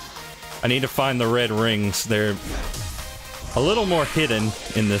 I need to find the red rings. They're a little more hidden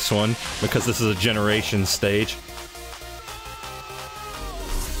in this one because this is a generation stage.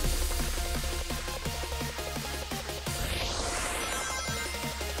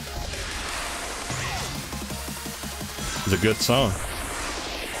 It's a good song.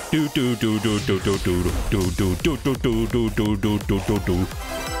 Do do do do do do do do do do do do do do do do do do.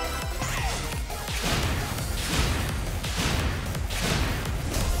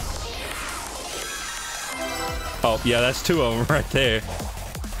 Oh yeah, that's two of them right there.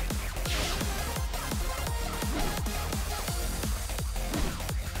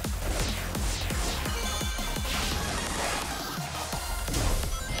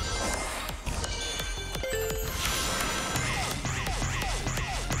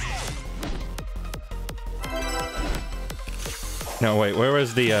 No, wait, where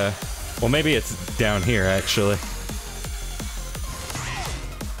was the, well, maybe it's down here, actually.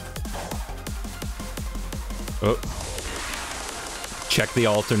 Oh. Check the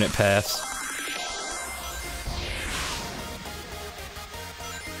alternate paths.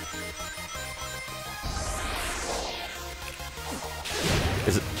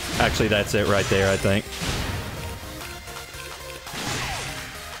 Is it? Actually, that's it right there, I think.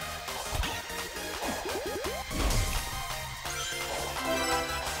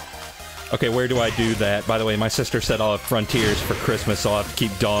 Okay, where do I do that? By the way, my sister said I'll have Frontiers for Christmas, so I'll have to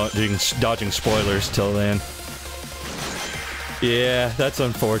keep dodging spoilers till then. Yeah, that's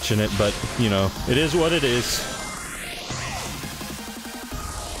unfortunate, but, you know, it is what it is.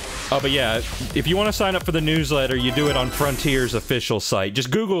 Oh, but yeah, if you want to sign up for the newsletter, you do it on Frontiers' official site. Just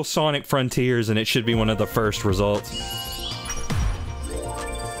Google Sonic Frontiers and it should be one of the first results.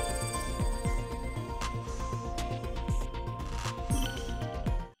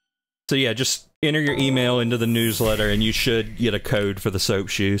 So yeah, just enter your email into the newsletter and you should get a code for the soap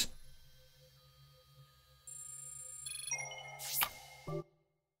shoes.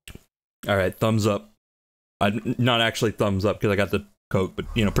 Alright, thumbs up. Not actually thumbs up because I got the code, but,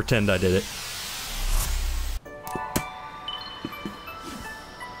 you know, pretend I did it.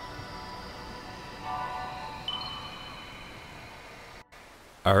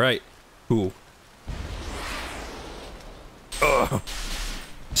 Alright, cool. Ugh.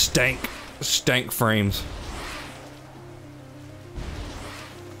 Stank frames.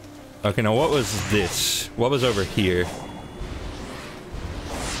 Okay, now what was this? What was over here?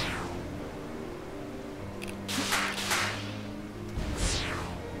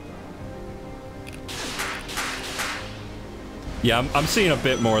 Yeah, I'm seeing a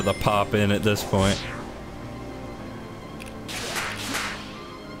bit more of the pop in at this point.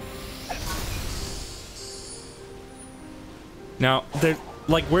 Now, there,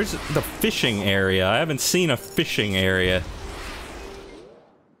 like, where's the fishing area? I haven't seen a fishing area.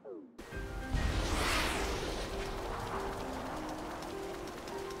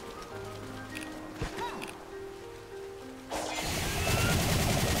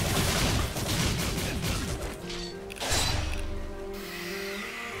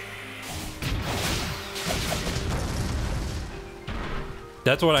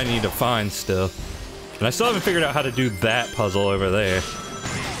 That's what I need to find still. And I still haven't figured out how to do that puzzle over there.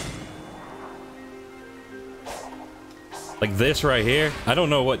 Like this right here? I don't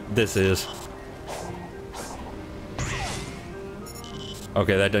know what this is.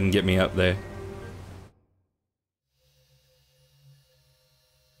 Okay, that doesn't get me up there.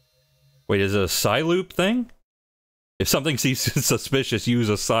 Wait, is it a psi loop thing? If something seems suspicious, use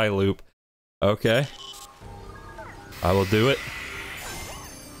a psi loop. Okay. I will do it.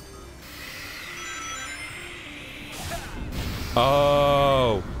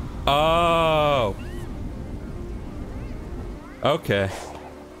 Oh. Oh. Okay.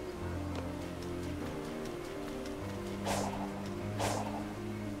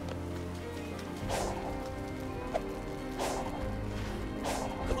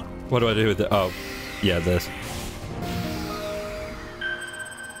 What do I do with it? Oh, yeah, this.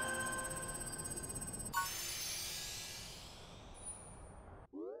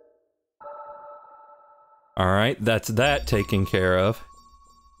 Alright, that's that taken care of.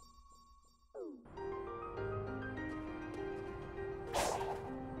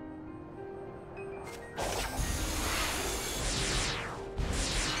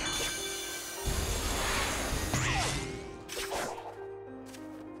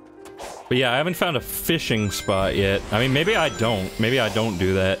 But yeah, I haven't found a fishing spot yet. I mean, maybe I don't. Maybe I don't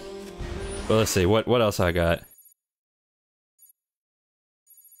do that. But let's see, what else I got?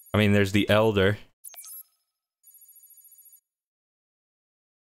 I mean, there's the Elder.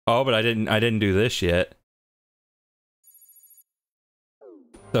 Oh, but I didn't do this yet.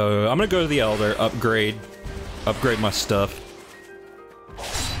 So, I'm gonna go to the Elder, upgrade my stuff.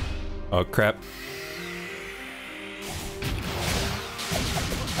 Oh, crap.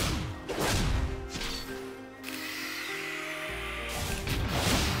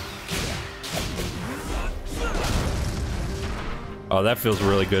 Oh, that feels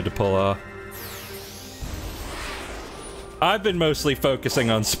really good to pull off. I've been mostly focusing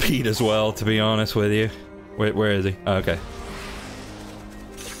on speed as well, to be honest with you. Where is he? Oh, okay.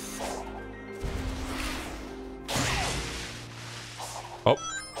 Oh,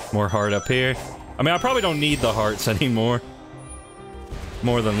 more heart up here. I mean, I probably don't need the hearts anymore.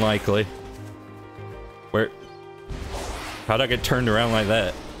 More than likely. Where? How'd I get turned around like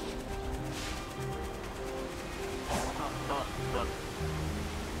that?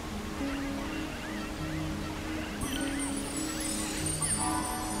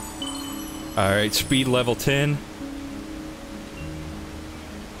 Alright, speed level 10.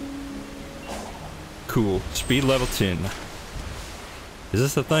 Cool. Speed level 10. Is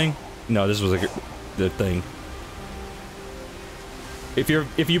this the thing? No, this was the thing. If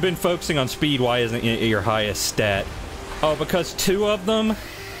you've been focusing on speed, why isn't it your highest stat? Oh, because 2 of them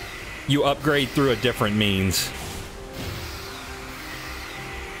you upgrade through a different means.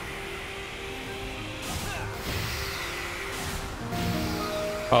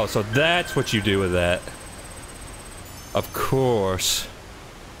 Oh, so that's what you do with that. Of course.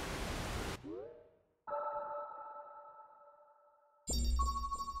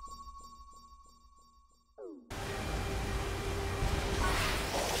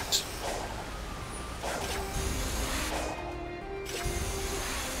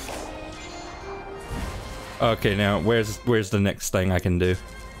 Okay, now where's the next thing I can do?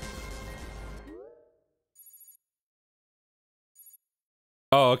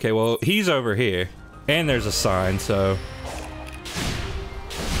 Oh, okay, well, he's over here. And there's a sign, so...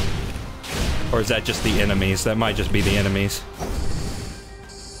 Or is that just the enemies? That might just be the enemies.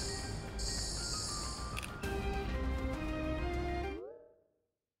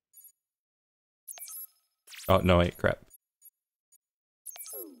 Oh, no, wait, crap.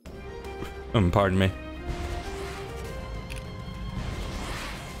 Pardon me.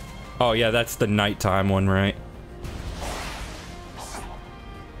 Oh, yeah, that's the nighttime one, right?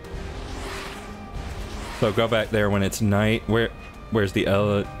 So go back there when it's night. Where's the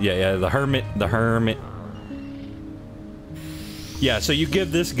yeah, the hermit, Yeah, so you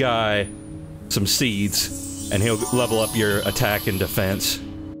give this guy some seeds, and he'll level up your attack and defense.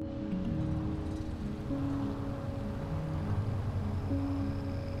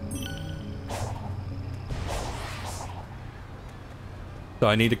 So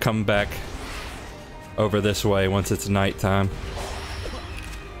I need to come back over this way once it's nighttime.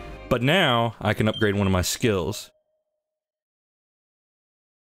 But now, I can upgrade one of my skills.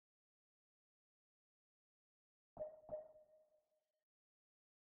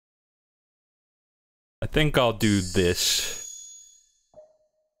 I think I'll do this.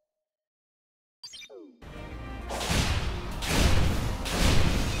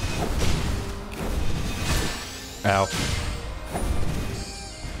 Ow.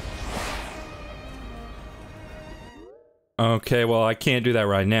 Okay, well, I can't do that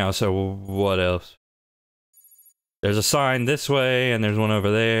right now, so what else? There's a sign this way, and there's one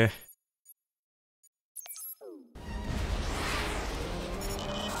over there.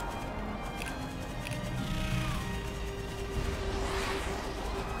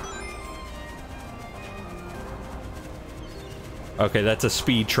 Okay, that's a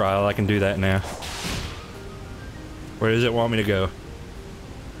speed trial. I can do that now. Where does it want me to go?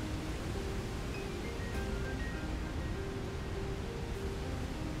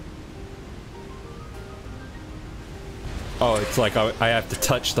 Oh, it's like I have to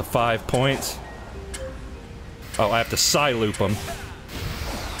touch the 5 points. Oh, I have to side loop them.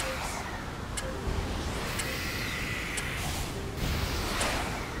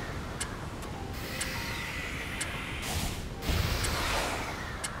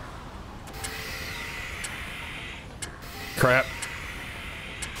 Crap.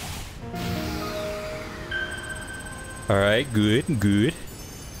 Alright, good, good.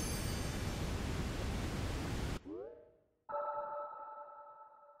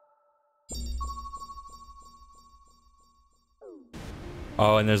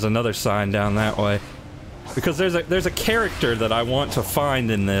 Oh, and there's another sign down that way. Because there's a character that I want to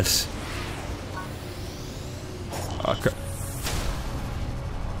find in this. Okay.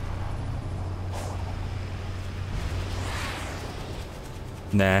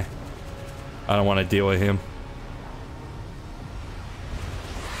 Nah. I don't want to deal with him.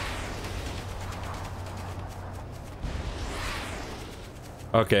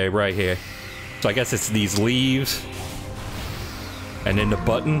 Okay, right here. So I guess it's these leaves. And then the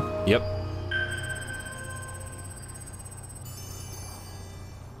button. Yep.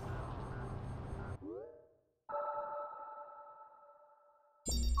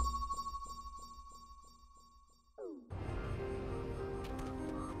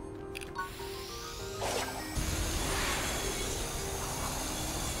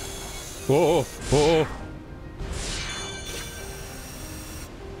 Whoa, whoa.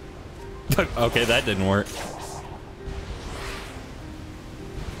 Okay, that didn't work.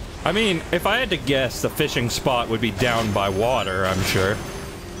 I mean, if I had to guess, the fishing spot would be down by water, I'm sure.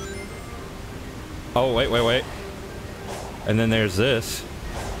 Oh, wait, wait, wait. And then there's this.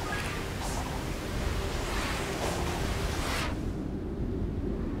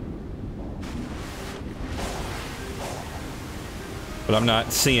 But I'm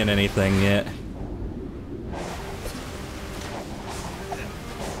not seeing anything yet.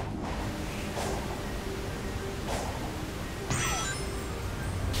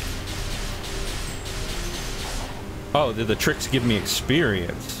 Oh, the tricks give me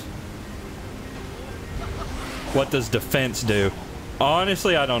experience. What does defense do?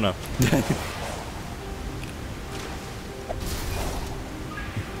 Honestly, I don't know.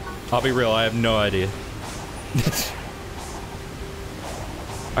 I'll be real, I have no idea.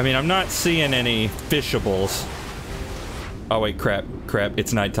 I mean, I'm not seeing any fishables. Oh wait, crap, crap,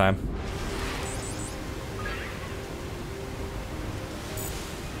 it's nighttime.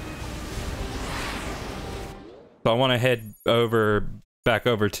 So I want to head over, back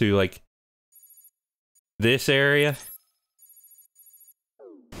over to, like, this area.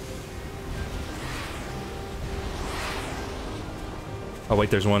 Oh wait,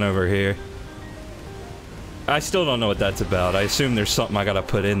 there's one over here. I still don't know what that's about. I assume there's something I gotta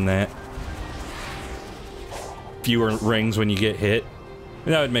put in that. Fewer rings when you get hit.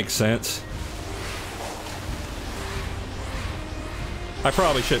 That would make sense. I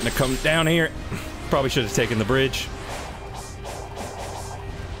probably shouldn't have come down here. Probably should have taken the bridge.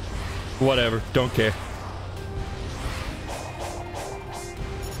 Whatever, don't care.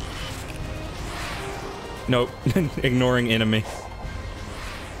 Nope, ignoring enemy.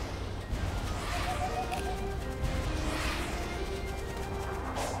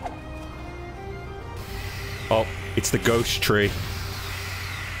 Oh, it's the ghost tree.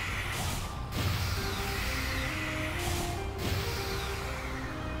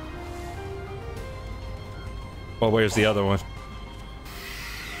 Well, where's the other one?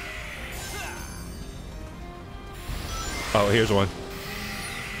 Oh, here's one.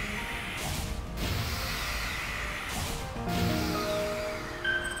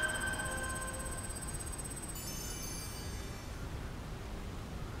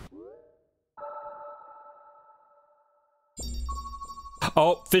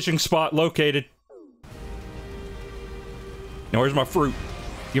 Oh, fishing spot located. Now, where's my fruit?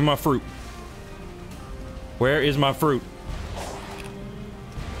 Give me my fruit. Where is my fruit?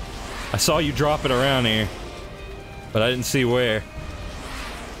 I saw you drop it around here, but I didn't see where.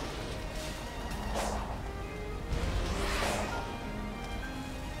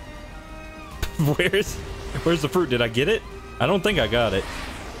 Where's... Where's the fruit? Did I get it? I don't think I got it.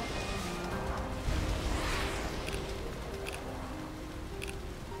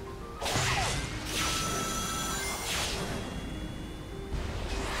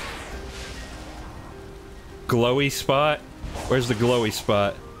 Glowy spot? Where's the glowy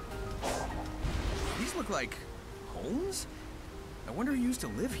spot? These look like homes? I wonder who used to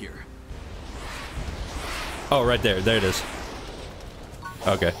live here. Oh, right there. There it is.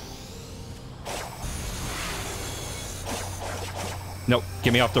 Okay. Nope.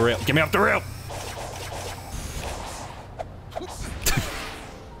 Get me off the rail. Get me off the rail!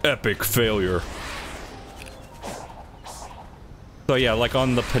 Epic failure. So yeah, like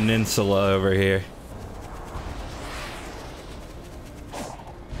on the peninsula over here.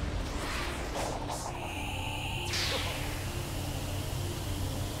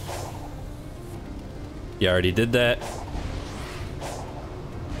 You already did that.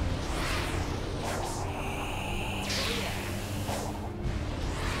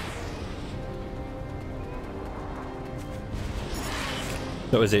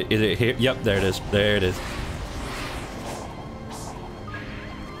 So is it here? Yep, there it is. There it is.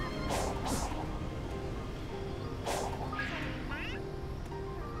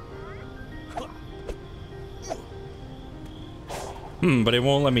 But it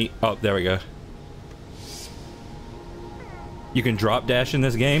won't let me. Oh, there we go. You can drop dash in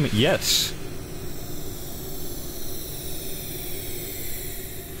this game? Yes.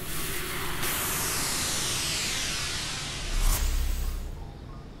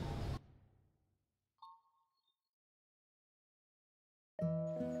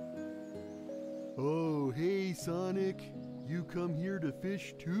 Oh, hey, Sonic. You come here to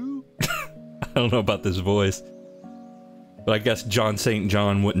fish too? I don't know about this voice. But I guess John St.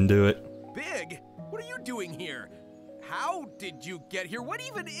 John wouldn't do it. Big, what are you doing here? How did you get here? What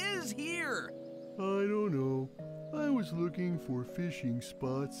even is here? I don't know. I was looking for fishing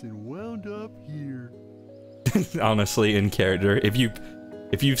spots and wound up here. Honestly, in character. If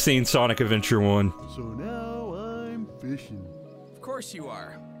you've seen Sonic Adventure 1. So now I'm fishing. Of course you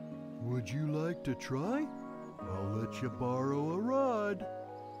are. Would you like to try? I'll let you borrow a rod.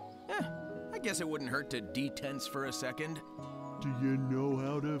 I guess it wouldn't hurt to detense for a second. Do you know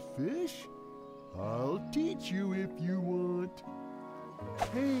how to fish? I'll teach you if you want.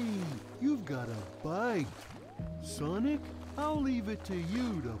 Hey, you've got a bite. Sonic, I'll leave it to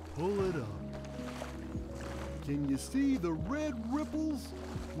you to pull it up. Can you see the red ripples?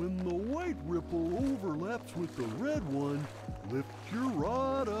 When the white ripple overlaps with the red one, lift your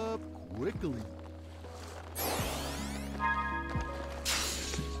rod up quickly.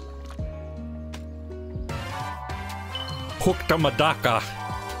 Hooked on Madaka.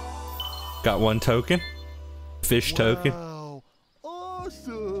 Got one token. Fish token. Wow,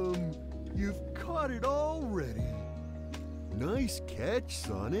 awesome! You've caught it already. Nice catch,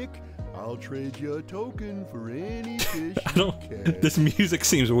 Sonic. I'll trade you a token for any fish I you don't. catch. This music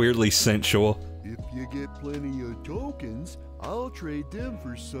seems weirdly sensual. If you get plenty of tokens, I'll trade them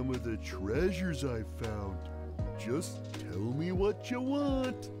for some of the treasures I found. Just tell me what you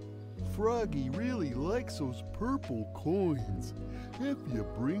want. Froggy really likes those purple coins. If you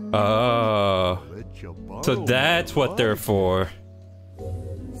bring me Oh. one, I'll let you borrow So that's what they're mine. for.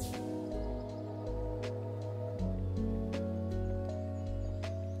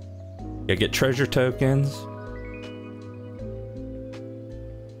 Yeah, get treasure tokens.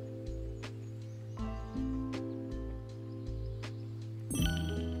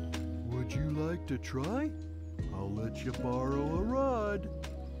 Would you like to try? I'll let you borrow a rod.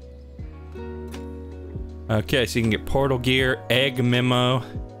 Okay, so you can get portal gear, egg memo,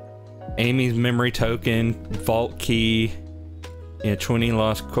 Amy's memory token, vault key, yeah, 20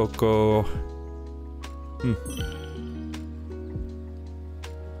 lost cocoa.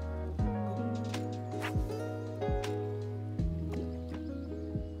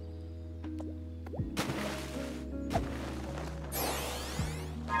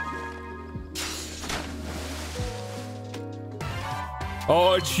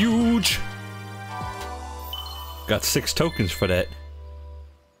 Oh, it's huge! Got 6 tokens for that.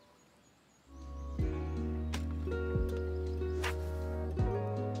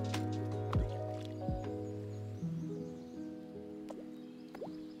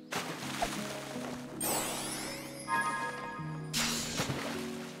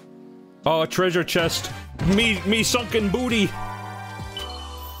 Oh, treasure chest. Me sunken booty.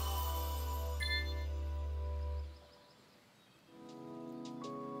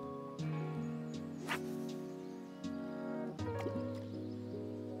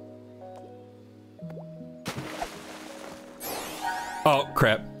 Oh,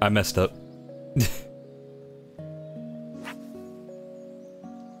 crap. I messed up.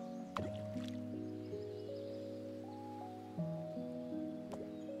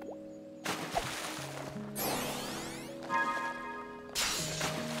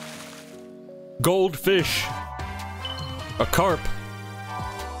 Goldfish. A carp.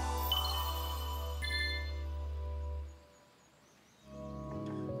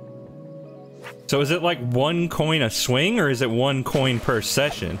 So is it like 1 coin a swing, or is it 1 coin per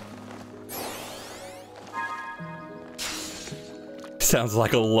session? Sounds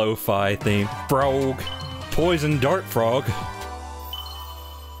like a lo-fi theme. Frog. Poison dart frog.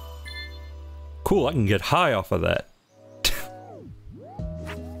 Cool, I can get high off of that.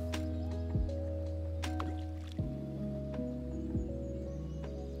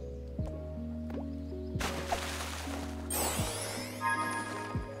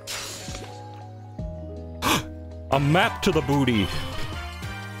 A map to the booty.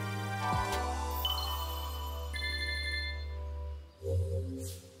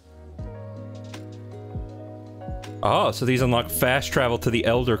 Oh, so these unlock fast travel to the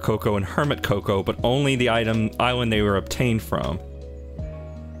Elder Cocoa and Hermit Cocoa, but only the island they were obtained from.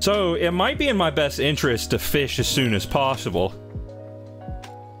 So, it might be in my best interest to fish as soon as possible.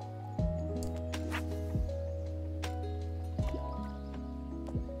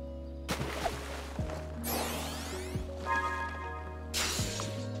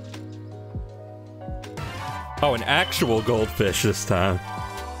 Oh, an actual goldfish this time.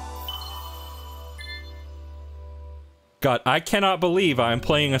 God, I cannot believe I am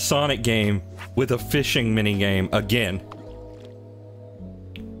playing a Sonic game with a fishing minigame again.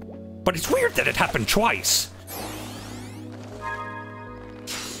 But it's weird that it happened twice.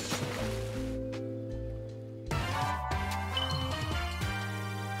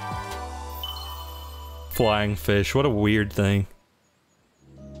 Flying fish, what a weird thing.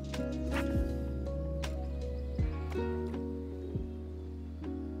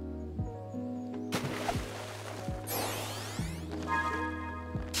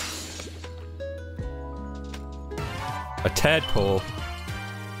 A tadpole.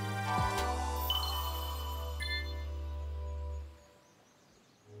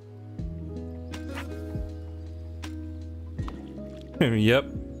 Yep.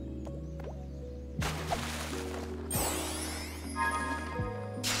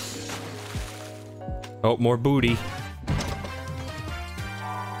 Oh, more booty.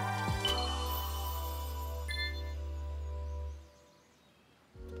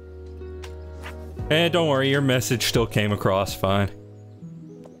 And don't worry, your message still came across fine.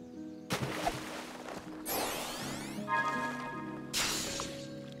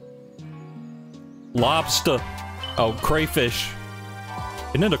 Lobster. Oh, crayfish.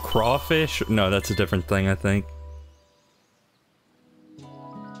 Isn't it a crawfish? No, that's a different thing, I think.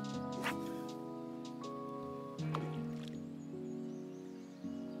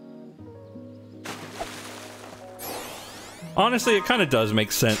 Honestly, it kind of does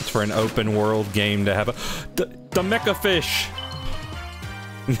make sense for an open world game to have a... The mecha fish!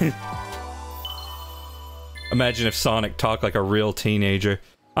 Imagine if Sonic talked like a real teenager.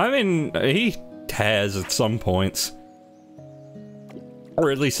 I mean, he has at some points. Or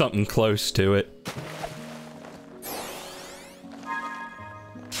at least something close to it.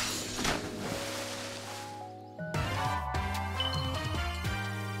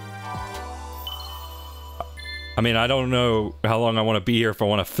 I mean, I don't know how long I want to be here if I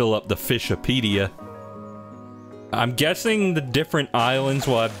want to fill up the Fishopedia. I'm guessing the different islands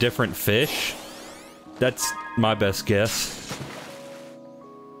will have different fish. That's my best guess.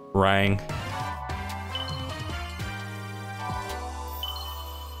 Rang.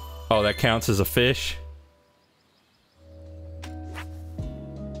 Oh, that counts as a fish?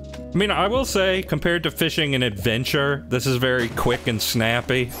 I mean, I will say, compared to fishing an adventure, this is very quick and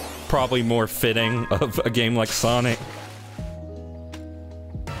snappy. Probably more fitting of a game like Sonic.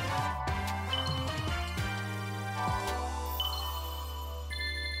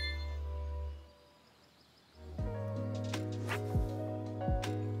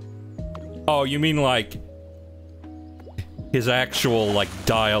 Oh, you mean like his actual, like,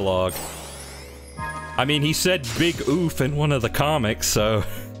 dialogue. I mean, he said big oof in one of the comics, so...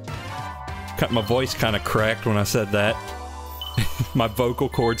 My voice kind of cracked when I said that. My vocal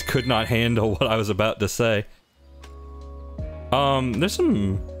cords could not handle what I was about to say. There's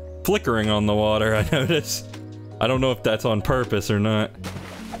some flickering on the water, I noticed. I don't know if that's on purpose or not.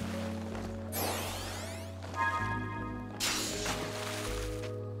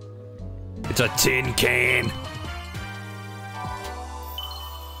 It's a tin can!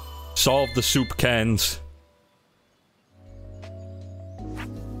 Solve the soup cans.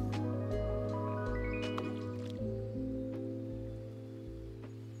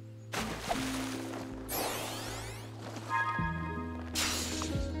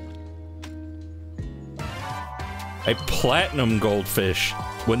 A platinum goldfish.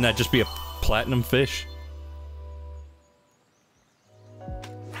 Wouldn't that just be a platinum fish.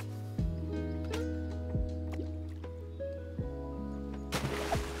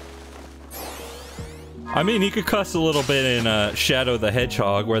 I mean, you could cuss a little bit in Shadow the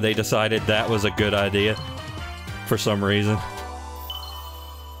Hedgehog, where they decided that was a good idea for some reason.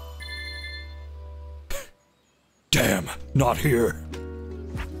 Damn, not here.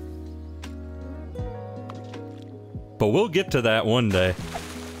 But we'll get to that one day.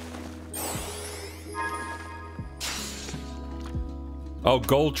 Oh,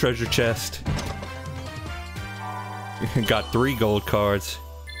 gold treasure chest. Got 3 gold cards.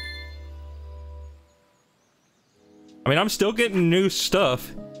 I mean, I'm still getting new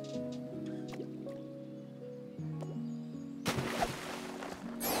stuff.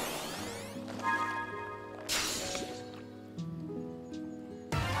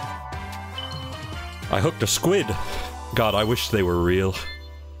 I hooked a squid. God, I wish they were real.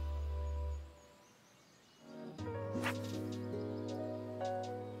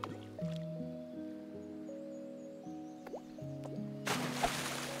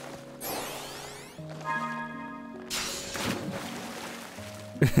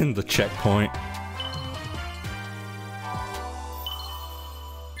 The checkpoint.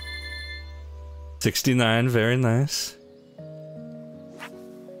 $69, very nice.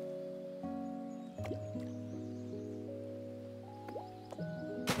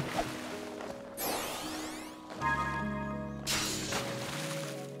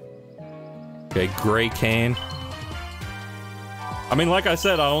 Okay, gray cane. I mean, like I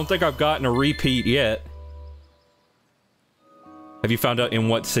said, I don't think I've gotten a repeat yet. Have you found out in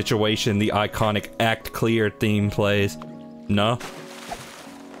what situation the iconic Act Clear theme plays? No?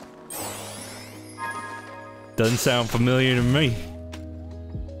 Doesn't sound familiar to me.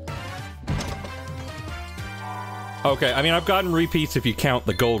 Okay, I mean, I've gotten repeats if you count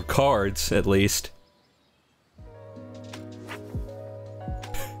the gold cards, at least.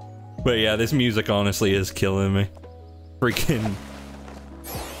 But yeah, this music honestly is killing me. Freaking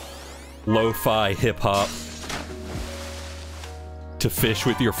lo-fi hip-hop. To fish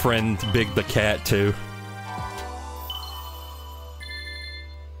with your friend Big the Cat, too.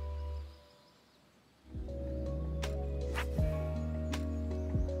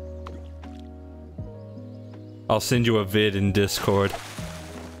 I'll send you a vid in Discord.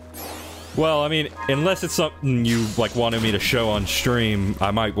 Well, I mean, unless it's something you, like, wanted me to show on stream, I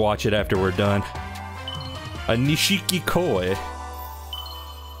might watch it after we're done. A Nishiki Koi.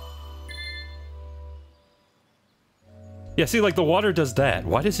 Yeah, see, like, the water does that.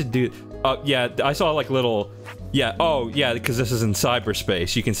 Why does it do... yeah, I saw, like, little... Yeah, oh, yeah, because this is in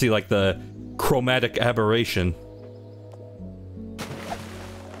cyberspace. You can see, like, the chromatic aberration.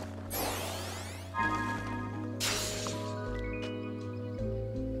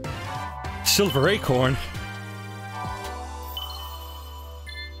 Silver acorn.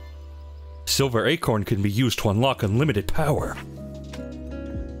 Silver acorn can be used to unlock unlimited power.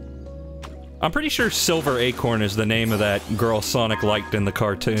 I'm pretty sure Silver Acorn is the name of that girl Sonic liked in the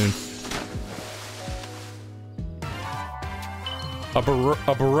cartoon.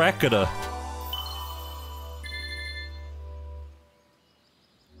 A barracuda.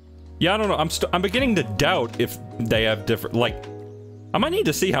 Yeah, I don't know. I'm beginning to doubt if they have different, like, I might need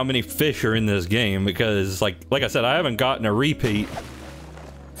to see how many fish are in this game because, like I said, I haven't gotten a repeat.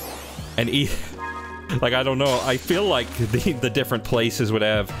 And like, I don't know. I feel like the different places would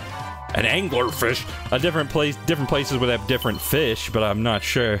have an anglerfish. Different places would have different fish, but I'm not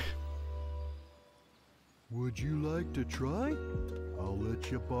sure. Would you like to try? I'll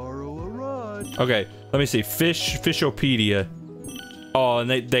let you borrow a rod. Okay, let me see. Fishopedia. Oh, and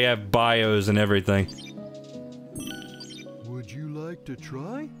they have bios and everything. Would you like to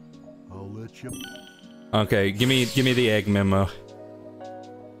try? I'll let you. Okay, give me the egg memo.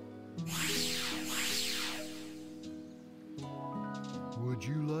 Would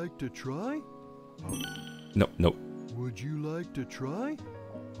you like to try? Nope. Would you like to try?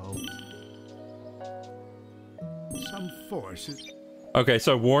 Some force is... Okay,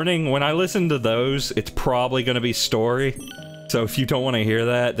 so warning, when I listen to those, it's probably gonna be story. So if you don't want to hear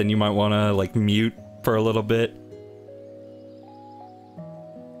that, then you might want to, like, mute for a little bit.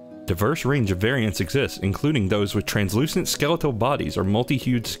 Diverse range of variants exists, including those with translucent skeletal bodies or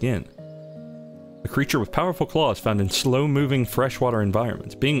multi-hued skin. A creature with powerful claws found in slow-moving freshwater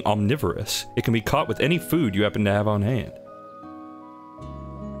environments. Being omnivorous, it can be caught with any food you happen to have on hand.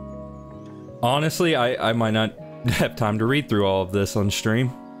 Honestly, I might not have time to read through all of this on stream.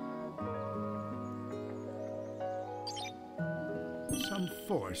 Some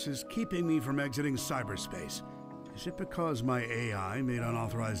force is keeping me from exiting cyberspace. Is it because my AI made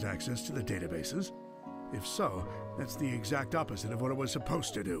unauthorized access to the databases? If so, that's the exact opposite of what it was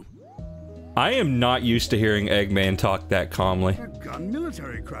supposed to do. I am not used to hearing Eggman talk that calmly. What gun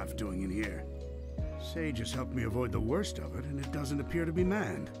military craft doing in here? Sage has helped me avoid the worst of it, and it doesn't appear to be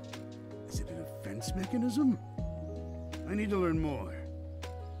manned. Is it a defense mechanism? I need to learn more.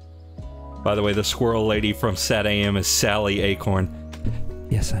 By the way, the squirrel lady from Sat AM is Sally Acorn.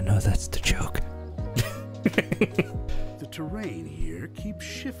 Yes, I know that's the joke. The terrain here keeps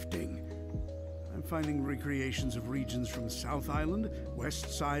shifting. I'm finding recreations of regions from South Island,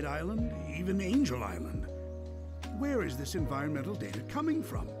 West Side Island, even Angel Island. Where is this environmental data coming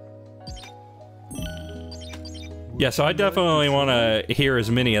from? Yeah, so I definitely want to hear as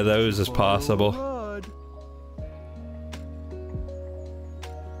many of those as possible.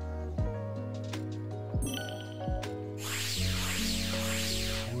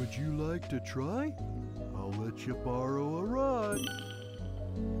 Would you like to try? I'll let you borrow a rod.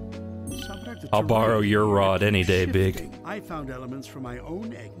 I'll borrow your rod any day, Big. I found elements from my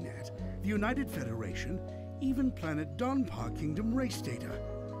own EggNet, the United Federation, even planet Donpa Kingdom race data.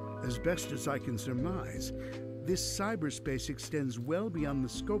 As best as I can surmise, this cyberspace extends well beyond the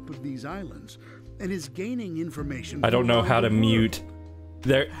scope of these islands and is gaining information. I don't know how to mute.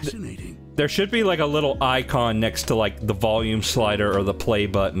 There should be like a little icon next to like the volume slider or the play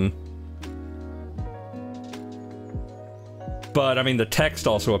button. But I mean the text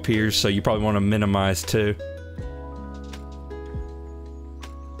also appears, so you probably want to minimize too.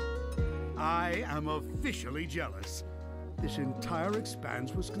 I am officially jealous. This entire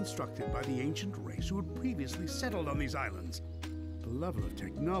expanse was constructed by the ancient race who had previously settled on these islands. The level of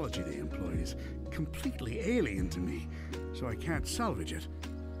technology they employed is completely alien to me, so I can't salvage it.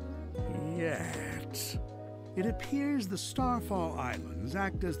 Yet. It appears the Starfall Islands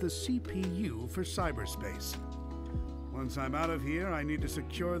act as the CPU for cyberspace. Once I'm out of here, I need to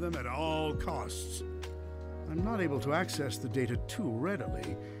secure them at all costs. I'm not able to access the data too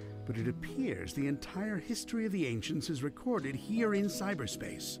readily, but it appears the entire history of the ancients is recorded here in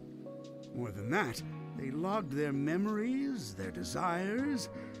cyberspace. More than that, they logged their memories, their desires.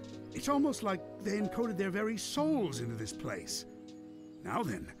 It's almost like they encoded their very souls into this place. Now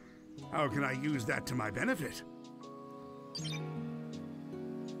then, how can I use that to my benefit?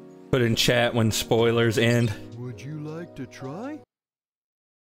 Put in chat when spoilers end. Would you like to try?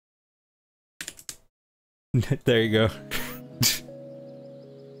 There you go.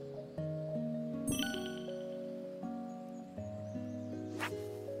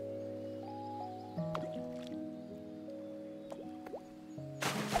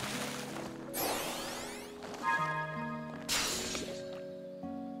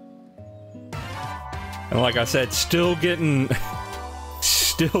 And like I said, still getting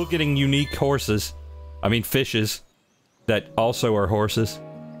unique horses. I mean fishes that also are horses.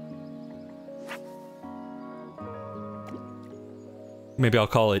 Maybe I'll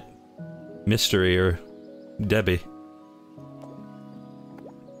call it Mystery or Debbie.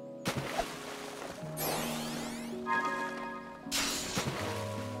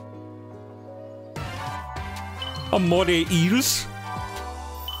 Amore eels?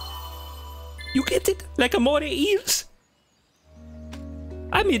 You get it? Like amore eels?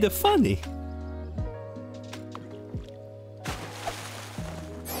 I made it funny.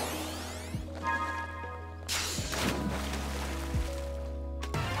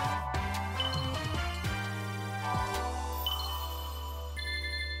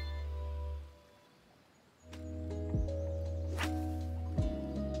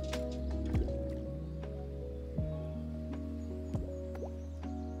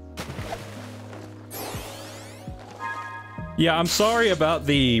 Yeah, I'm sorry about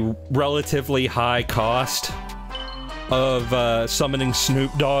the relatively high cost of summoning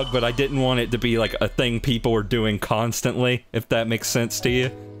Snoop Dogg, but I didn't want it to be like a thing people were doing constantly, if that makes sense to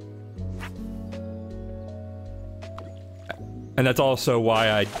you. And that's also why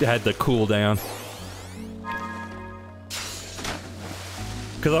I had the cooldown.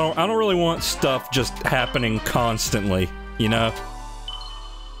 Because I don't really want stuff just happening constantly, you know?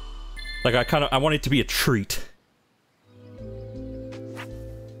 Like, I want it to be a treat.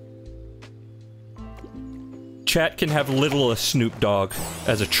 Chat can have little Snoop Dogg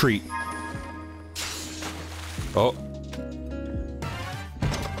as a treat. Oh.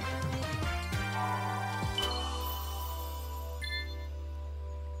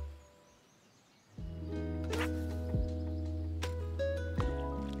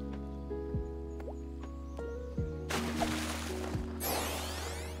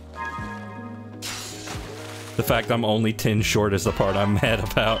 The fact I'm only 10 short is the part I'm mad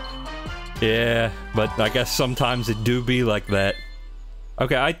about. Yeah, but I guess sometimes it do be like that.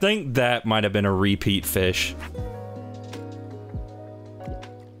 Okay, I think that might have been a repeat fish.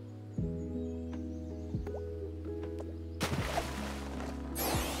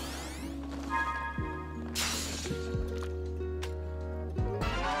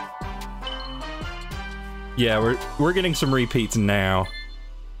 Yeah, we're getting some repeats now.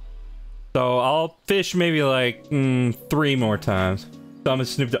 So I'll fish maybe like 3 more times. So I'm a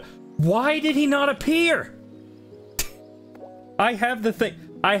Snoop Dogg. Why did he not appear? I have the thing.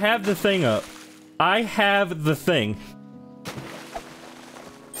 I have the thing up. I have the thing.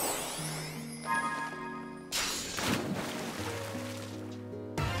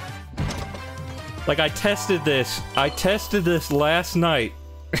 Like, I tested this. I tested this last night.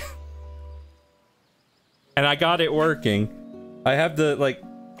 And I got it working. I have the, like,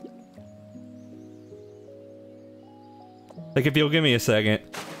 if you'll give me a second.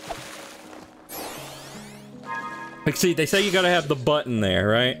 Like, see, they say you gotta have the button there,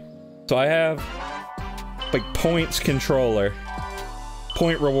 right? So I have, like, points controller.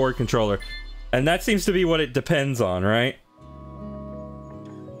 Point reward controller. And that seems to be what it depends on, right?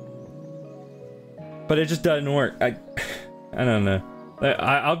 But it just doesn't work. I don't know.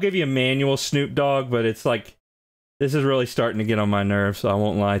 I'll give you a manual Snoop Dogg, but it's like, this is really starting to get on my nerves, so I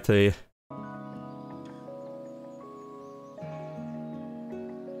won't lie to you.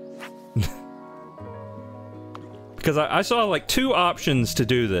 Because I saw like 2 options to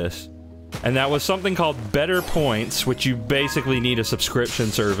do this. And that was something called Better Points, which you basically need a subscription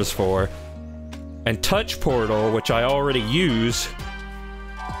service for. And Touch Portal, which I already use.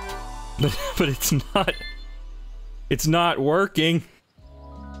 But it's not working.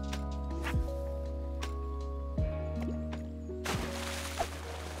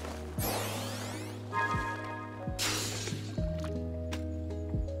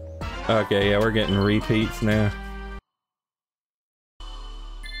 Okay, yeah, we're getting repeats now.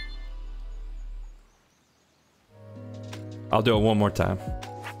 I'll do it one more time.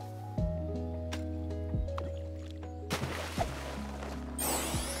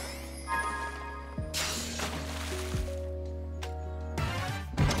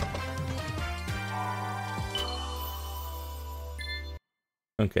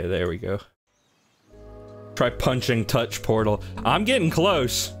 Okay, there we go. Try punching Touch Portal. I'm getting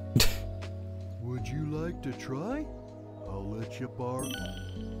close. Would you like to try? I'll let you borrow.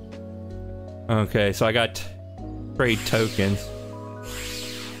 Okay, so I got trade tokens.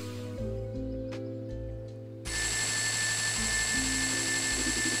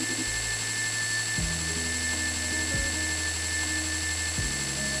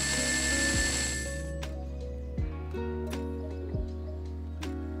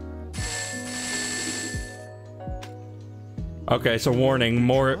 Okay, so warning,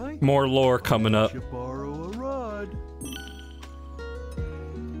 more lore coming up.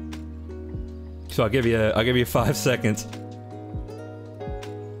 So I'll give you 5 seconds.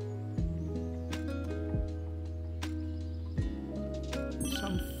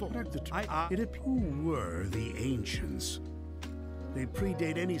 Who were the ancients? They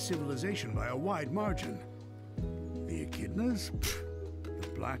predate any civilization by a wide margin. The Echidnas? The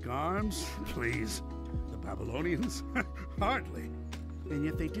Black Arms? Please. The Babylonians? Hardly. And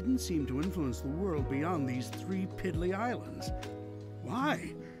yet they didn't seem to influence the world beyond these 3 piddly islands.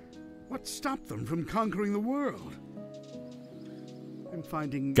 Why? What stopped them from conquering the world? I'm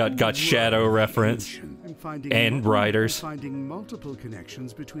finding got shadow reference and writers. I'm finding multiple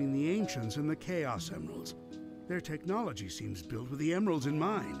connections between the ancients and the Chaos Emeralds. Their technology seems built with the emeralds in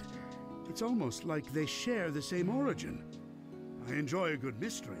mind. It's almost like they share the same origin. I enjoy a good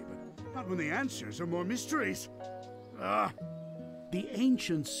mystery, but not when the answers are more mysteries. Ah! The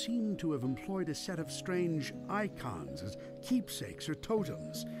ancients seem to have employed a set of strange icons as keepsakes or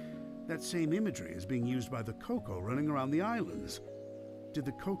totems. That same imagery is being used by the Coco running around the islands. Did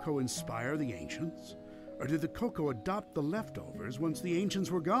the Coco inspire the ancients? Or did the Coco adopt the leftovers once the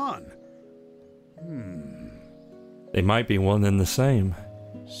ancients were gone? They might be one and the same.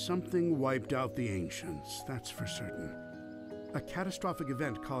 Something wiped out the ancients, that's for certain. A catastrophic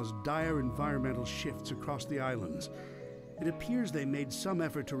event caused dire environmental shifts across the islands. It appears they made some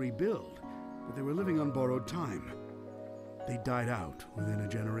effort to rebuild, but they were living on borrowed time. They died out within a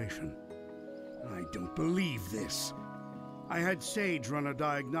generation. I don't believe this. I had Sage run a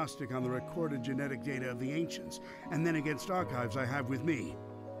diagnostic on the recorded genetic data of the ancients, and then against archives I have with me.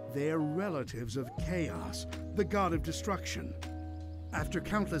 They're relatives of Chaos, the god of destruction. After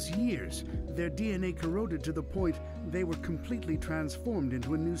countless years, their DNA corroded to the point they were completely transformed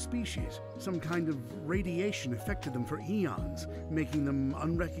into a new species. Some kind of radiation affected them for eons, making them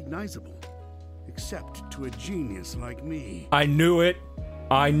unrecognizable. Except to a genius like me. I knew it.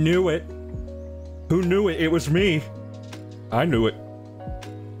 I knew it. Who knew it? It was me. I knew it.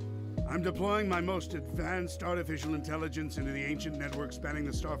 I'm deploying my most advanced artificial intelligence into the ancient network spanning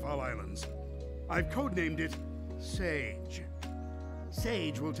the Starfall Islands. I've codenamed it Sage.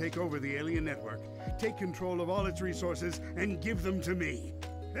 Sage will take over the alien network, take control of all its resources, and give them to me.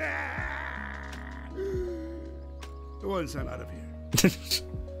 Once I'm out of here.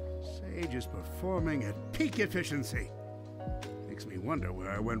 Sage is performing at peak efficiency. Makes me wonder where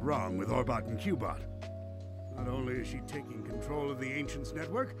I went wrong with Orbot and Qbot. Not only is she taking control of the Ancients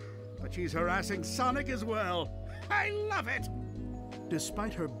network, but she's harassing Sonic as well. I love it!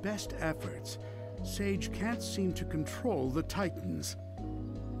 Despite her best efforts, Sage can't seem to control the Titans.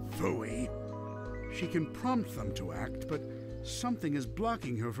 Phooey. She can prompt them to act, but something is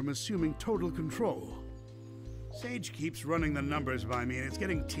blocking her from assuming total control. Sage keeps running the numbers by me, and it's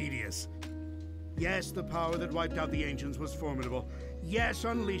getting tedious. Yes, the power that wiped out the Ancients was formidable. Yes,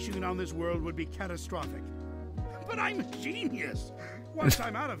 unleashing it on this world would be catastrophic. But I'm a genius! Once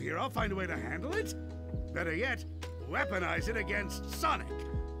I'm out of here, I'll find a way to handle it. Better yet, weaponize it against Sonic.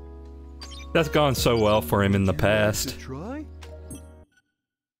 That's gone so well for him in the past. Try?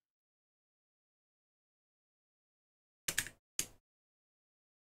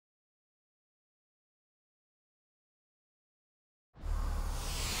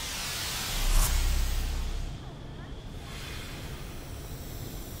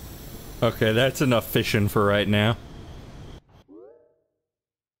 Okay, that's enough fishing for right now.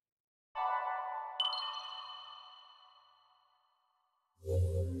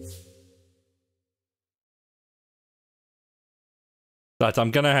 But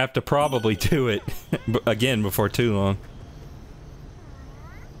I'm gonna have to probably do it again before too long.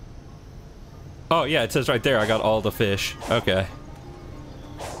 Oh yeah, it says right there I got all the fish. Okay.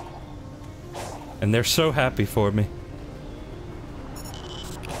 And they're so happy for me.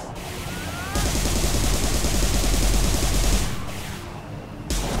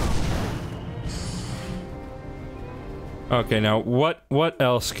 Okay, now what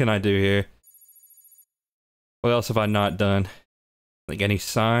else can I do here? What else have I not done? Like any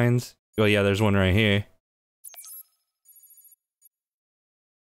signs? Oh yeah, there's one right here.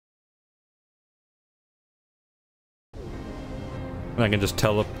 And I can just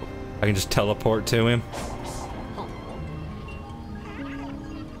teleport to him.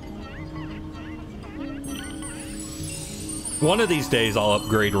 One of these days I'll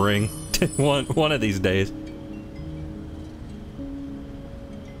upgrade Ring. one of these days.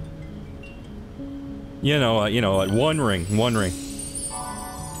 You know what, one ring.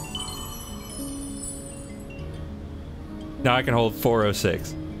 Now I can hold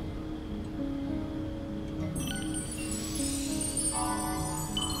 406.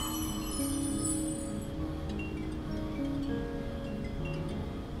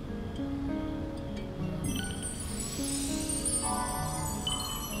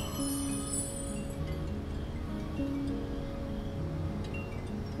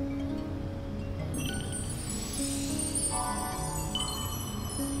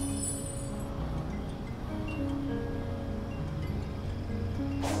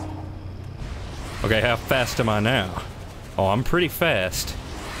 Okay, how fast am I now? Oh, I'm pretty fast.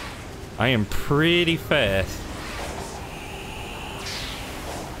 I am pretty fast.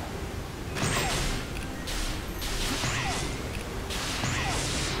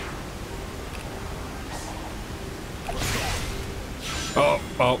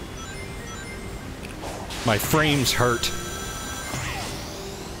 Oh. My frames hurt.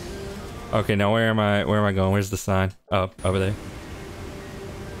 Okay, now where am I going? Where's the sign? Oh, over there.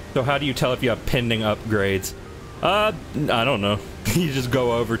 So how do you tell if you have pending upgrades? I don't know. You just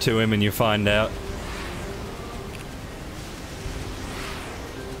go over to him and you find out.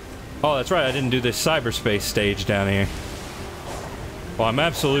 Oh, that's right, I didn't do this cyberspace stage down here. Well, I'm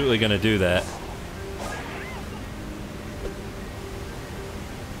absolutely gonna do that.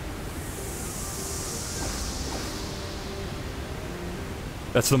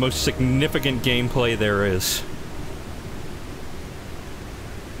 That's the most significant gameplay there is.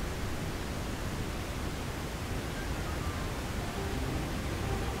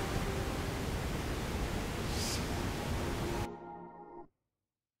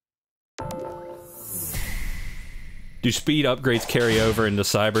 Do speed upgrades carry over into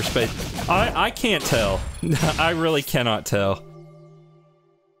cyberspace? I can't tell. I really cannot tell.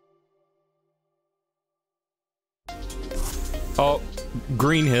 Oh,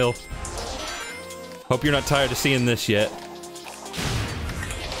 Green Hill. Hope you're not tired of seeing this yet.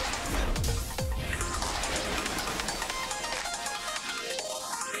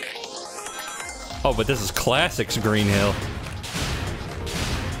 Oh, but this is Classics Green Hill.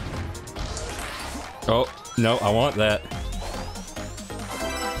 Oh, no, I want that.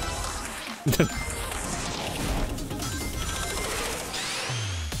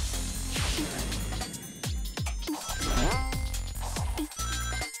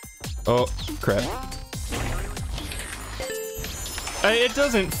 Oh, crap. It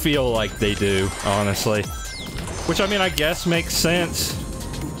doesn't feel like they do, honestly. Which, I mean, I guess makes sense.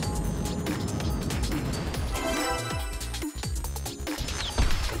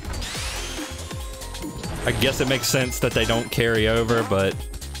 I guess it makes sense that they don't carry over, but...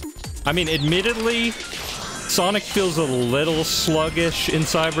 I mean, admittedly, Sonic feels a little sluggish in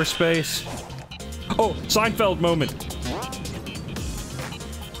cyberspace. Oh, Seinfeld moment!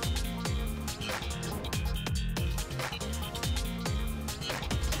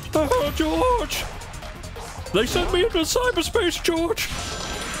 Oh, George! They sent me into cyberspace, George!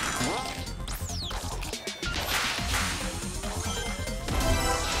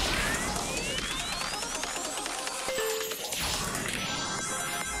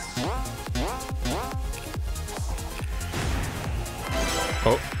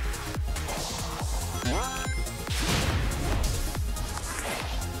 Oh.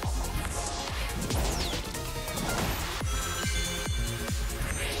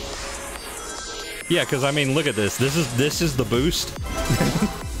 Yeah, because I mean, look at this. This is the boost.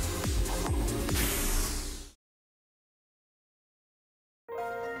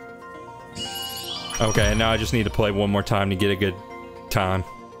 Okay, now I just need to play one more time to get a good time.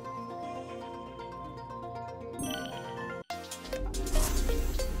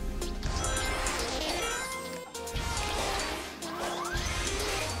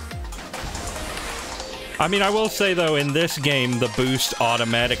 I mean, I will say, though, in this game, the boost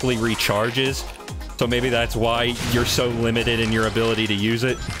automatically recharges. So maybe that's why you're so limited in your ability to use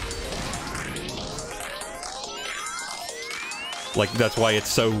it. Like, that's why it's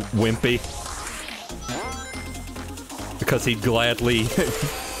so wimpy. Because he'd gladly...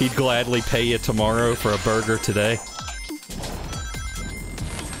 he'd gladly pay you tomorrow for a burger today.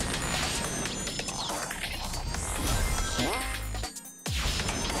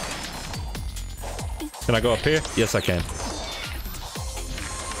 Can I go up here? Yes, I can.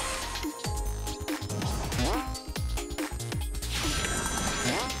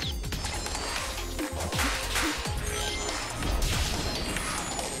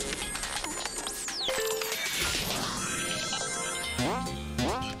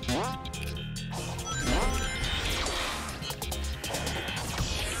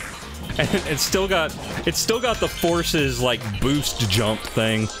 And it's still got the Force's like boost jump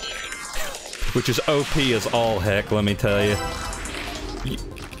thing. Which is OP as all heck, let me tell you.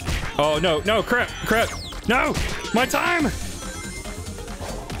 Oh, no, no, crap, no! My time!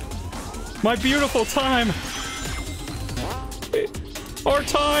 My beautiful time! Our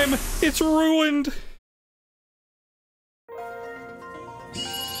time! It's ruined!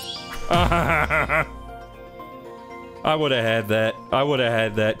 I would have had that. I would have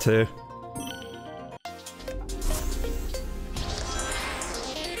had that too.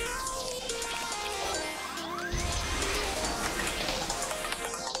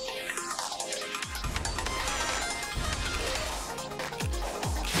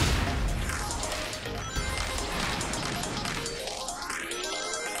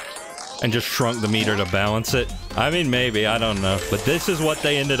 And just shrunk the meter to balance it. I mean, maybe, I don't know. But this is what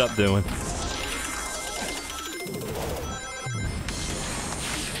they ended up doing.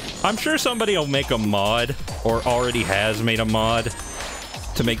 I'm sure somebody will make a mod, or already has made a mod,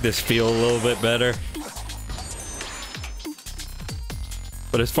 to make this feel a little bit better.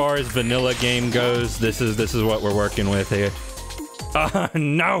 But as far as vanilla game goes, this is what we're working with here.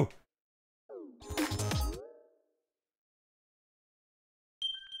 No!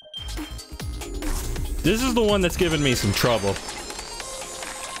 This is the one that's given me some trouble.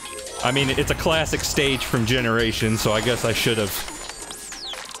 I mean, it's a classic stage from Generations, so I guess I should have...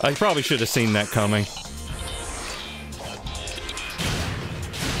 I probably should have seen that coming.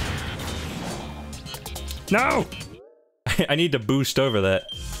 No! I need to boost over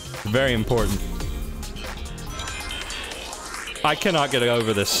that. Very important. I cannot get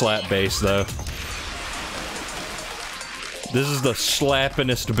over this slap bass, though. This is the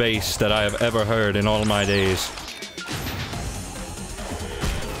slappinest bass that I have ever heard in all my days.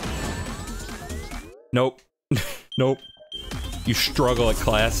 Nope. Nope. You struggle at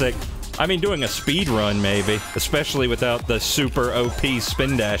classic. I mean, doing a speed run, maybe. Especially without the super OP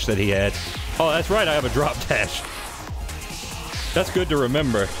spin dash that he had. Oh, that's right, I have a drop dash. That's good to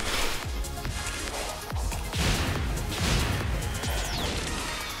remember.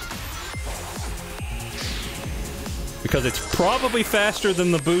 Because it's probably faster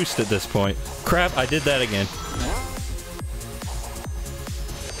than the boost at this point. Crap, I did that again.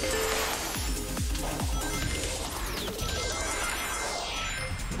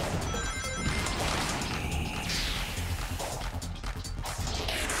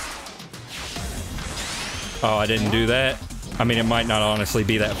 Oh, I didn't do that. I mean, it might not honestly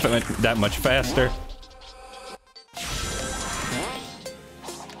be that much faster.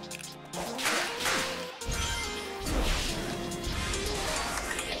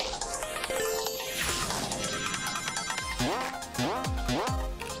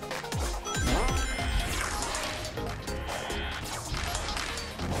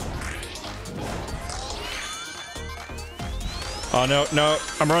 Oh, no, no.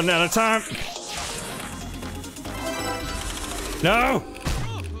 I'm running out of time. No!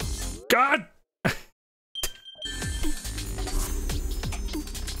 God!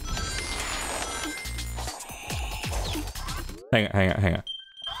 Hang on.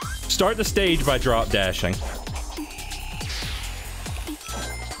 Start the stage by drop dashing.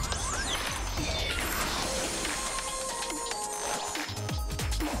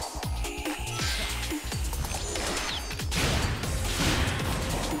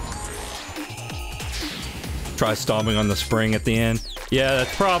 Try stomping on the spring at the end. Yeah,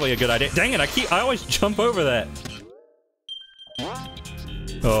 that's probably a good idea. Dang it, I always jump over that.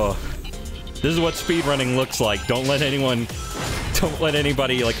 Oh. This is what speedrunning looks like. Don't let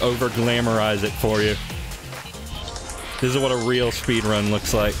anybody like over glamorize it for you. This is what a real speedrun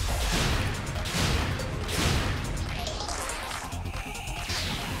looks like.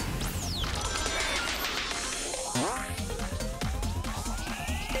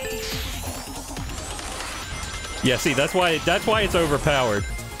 Yeah, see, that's why it's overpowered.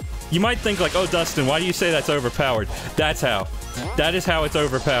 You might think like, oh, Dustin, why do you say that's overpowered? That's how. That is how it's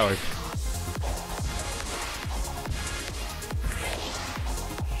overpowered.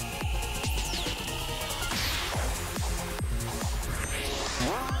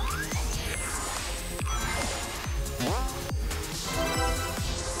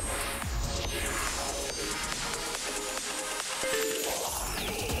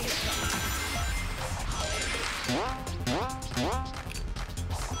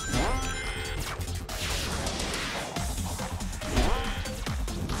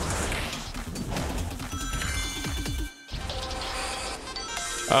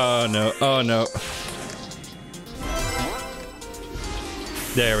 Oh no, oh no.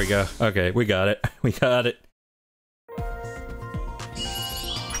 There we go. Okay, we got it. We got it.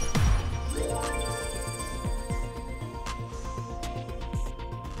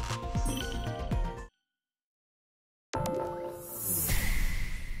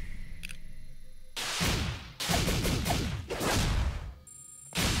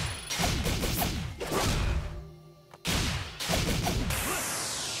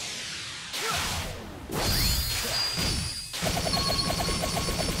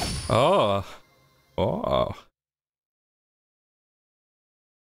 Oh. Oh.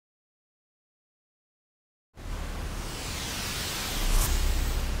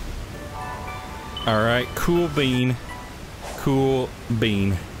 Alright, cool bean. Cool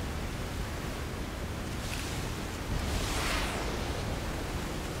bean.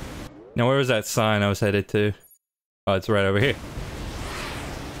 Now where was that sign I was headed to? Oh, it's right over here.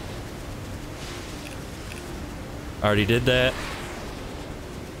 I already did that.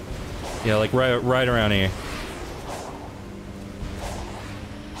 Yeah, like right around here.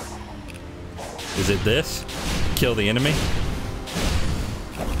 Is it this? Kill the enemy?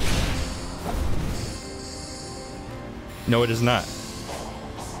 No, it is not.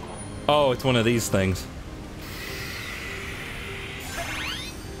 Oh, it's one of these things.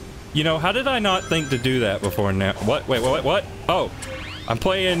 You know, how did I not think to do that before now? What? Wait, what? Oh, I'm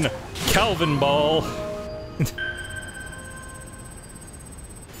playing Calvin Ball.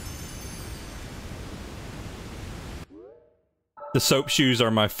 The soap shoes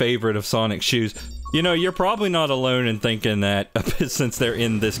are my favorite of Sonic's shoes. You know, you're probably not alone in thinking that, since they're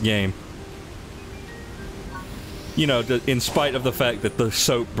in this game. You know, in spite of the fact that the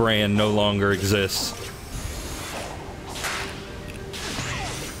soap brand no longer exists.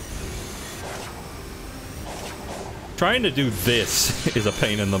 Trying to do this is a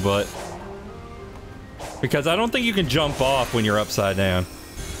pain in the butt. Because I don't think you can jump off when you're upside down.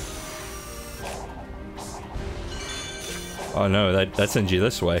 Oh no, that sends you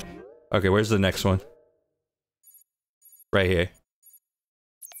this way. Okay, where's the next one? Right here.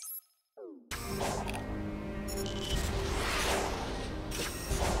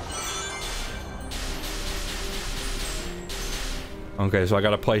 Okay, so I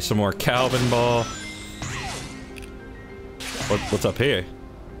gotta play some more Calvin Ball. What's up here?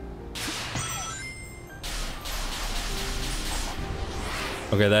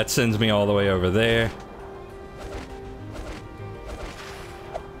 Okay, that sends me all the way over there.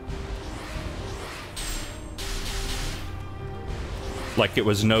 Like it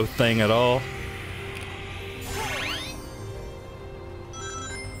was no thing at all.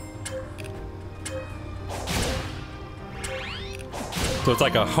 So it's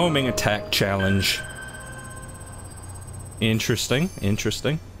like a homing attack challenge. Interesting,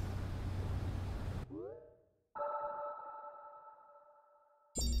 interesting.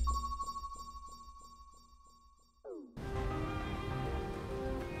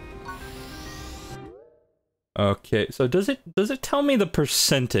 Okay, so does it tell me the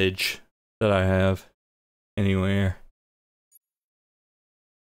percentage that I have anywhere?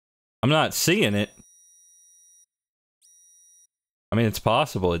 I'm not seeing it. I mean, it's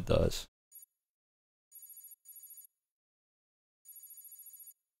possible it does.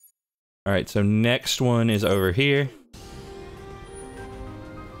 Alright, so next one is over here.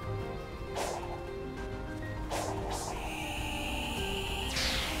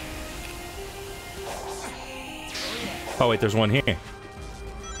 Oh wait, there's one here.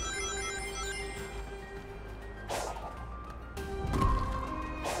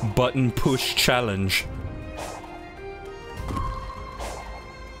 Button push challenge.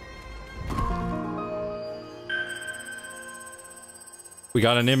 We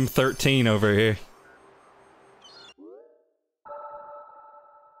got an M13 over here.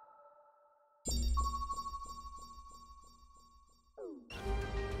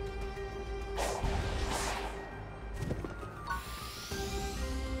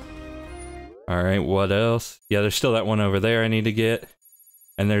 Alright, what else? Yeah, there's still that one over there I need to get.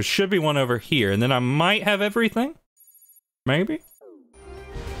 And there should be one over here, and then I might have everything? Maybe?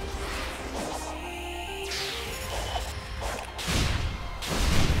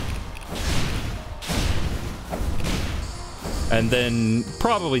 And then,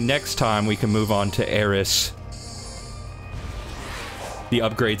 probably next time, we can move on to Eris. The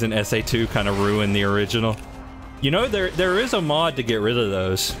upgrades in SA2 kind of ruin the original. You know, there is a mod to get rid of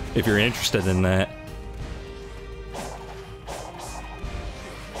those, if you're interested in that.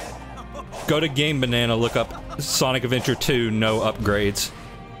 Go to Game Banana, look up Sonic Adventure 2, no upgrades.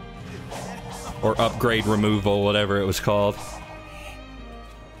 Or upgrade removal, whatever it was called.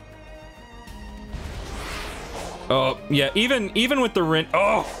 Oh, yeah, even with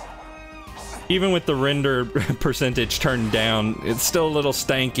the even with the render percentage turned down, it's still a little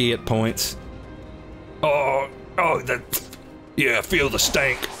stanky at points. Oh, yeah, feel the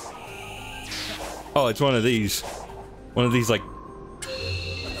stank. Oh, it's one of these. One of these, like...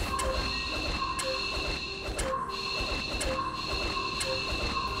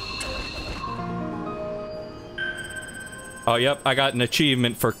 Oh, yep, I got an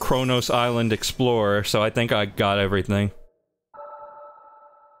achievement for Kronos Island Explorer, so I think I got everything.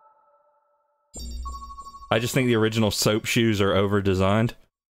 I just think the original soap shoes are over-designed.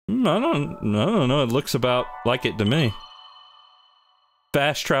 I don't know, it looks about like it to me.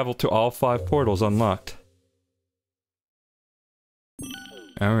 Fast travel to all 5 portals unlocked.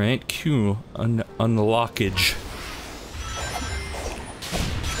 Alright, cool. Unlockage.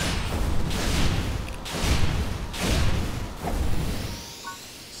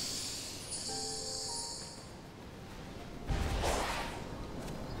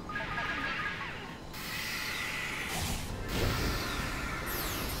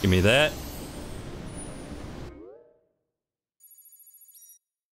 Give me that.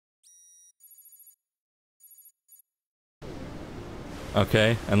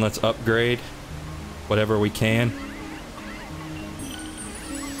 Okay, and let's upgrade whatever we can.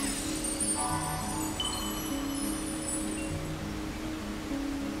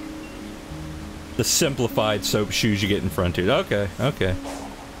 The simplified soap shoes you get in Frontier. Okay, okay.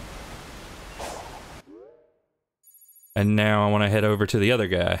 And now I want to head over to the other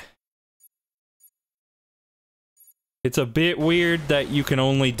guy. It's a bit weird that you can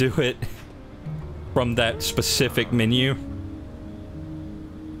only do it from that specific menu.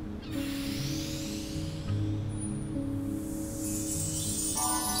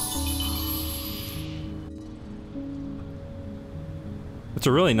 It's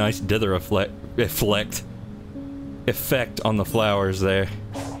a really nice dither effect on the flowers there.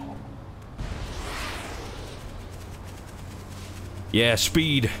 Yeah,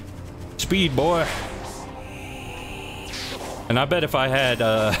 speed. Speed, boy. And I bet if I had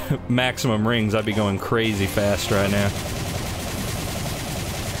maximum rings, I'd be going crazy fast right now.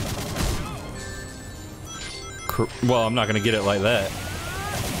 Well, I'm not gonna get it like that.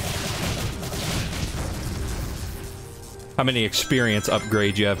 How many experience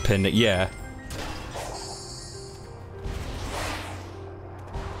upgrades you have pinned? Yeah.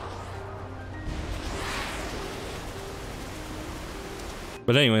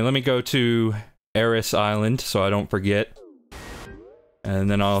 But anyway, let me go to Eris Island so I don't forget. And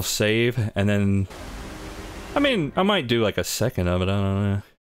then I'll save, and then... I mean, I might do like a second of it, I don't know.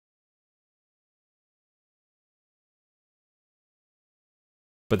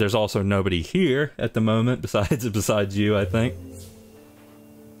 But there's also nobody here at the moment besides you, I think.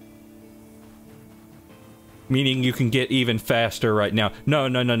 Meaning you can get even faster right now. No.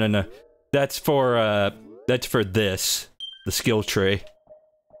 That's for this. The skill tree.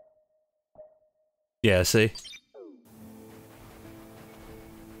 Yeah, see?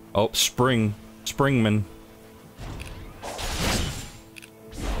 Oh, Springman.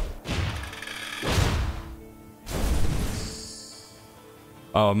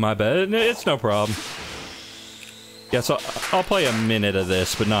 Oh, my bad. It's no problem. Yeah, so I'll play a minute of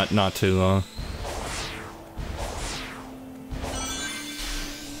this, but not too long.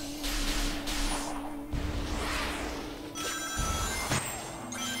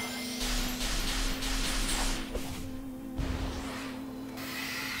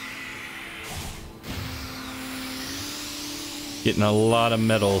 Getting a lot of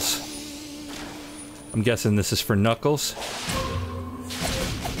medals. I'm guessing this is for Knuckles.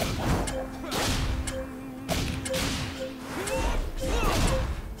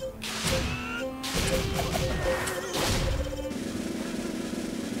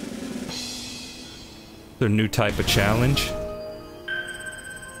 Their new type of challenge.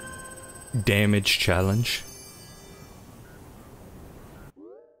 Damage challenge.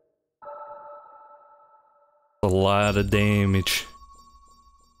 A lot of damage.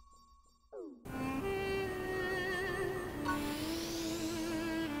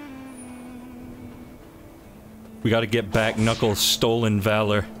 We gotta get back Knuckles' stolen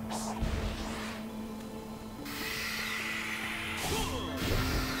valor.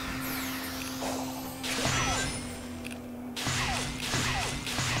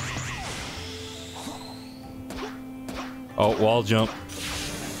 Oh, wall jump.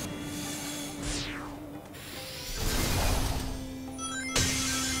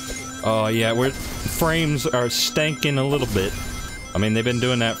 Oh yeah, frames are stanking a little bit. I mean, they've been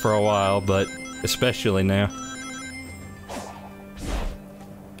doing that for a while, but especially now.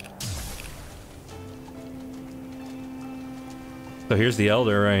 So here's the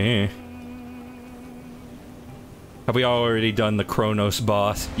Elder right here. Have we already done the Kronos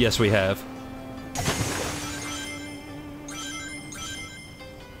boss? Yes, we have.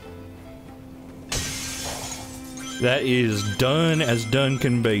 That is done as done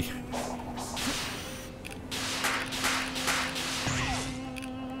can be.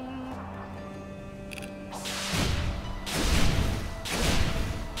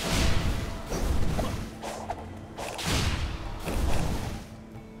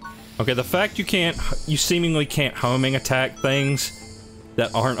 Okay, the fact you seemingly can't homing attack things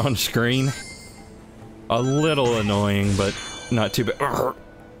that aren't on screen, a little annoying, but not too bad. Urgh.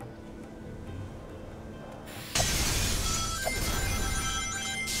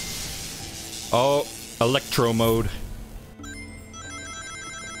 Oh, electro mode.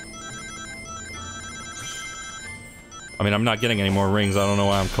 I mean, I'm not getting any more rings. I don't know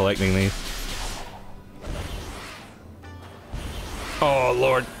why I'm collecting these.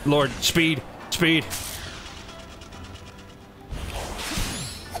 Oh, Lord, speed.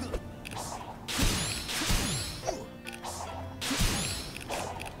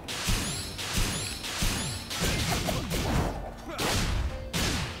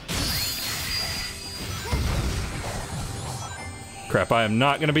 Crap, I am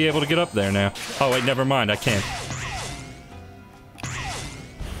not going to be able to get up there now. Oh, wait, never mind, I can.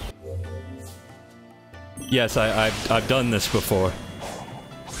 Yes, I've done this before.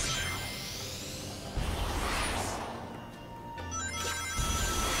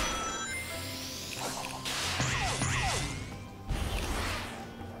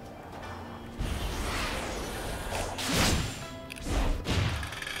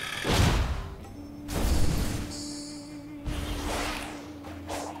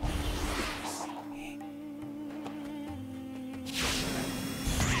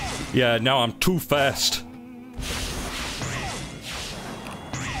 Yeah, now I'm too fast.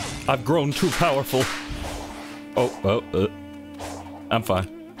 I've grown too powerful. I'm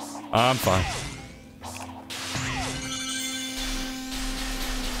fine. I'm fine.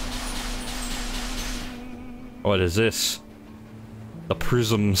 What is this? The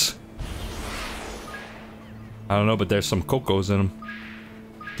prisms. I don't know, but there's some cocos in them.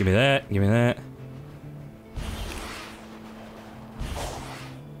 Give me that, give me that.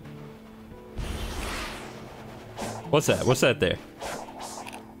 What's that? What's that there?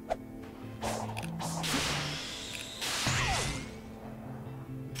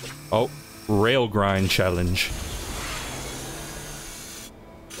 Oh, rail grind challenge.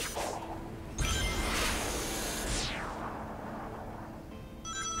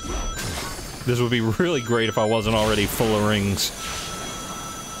 This would be really great if I wasn't already full of rings.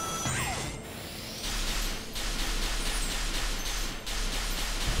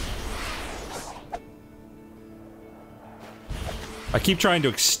 I keep trying to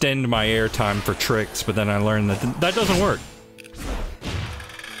extend my airtime for tricks, but then I learned that that doesn't work.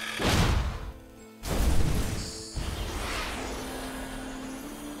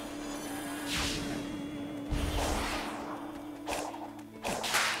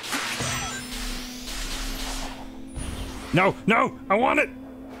 No, no, I want it!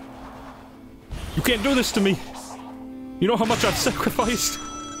 You can't do this to me! You know how much I've sacrificed?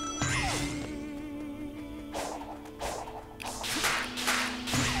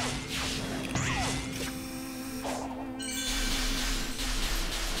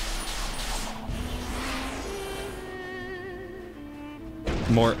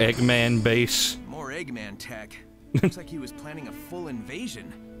 More Eggman base. More Eggman tech. Looks like he was planning a full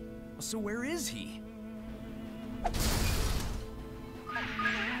invasion. So where is he?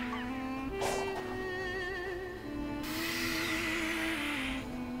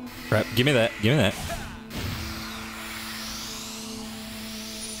 Crap, give me that, give me that.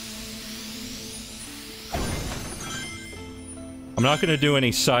 I'm not gonna do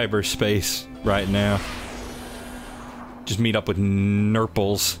any cyberspace right now. Just meet up with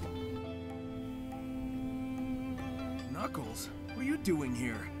Nurples. Knuckles, what are you doing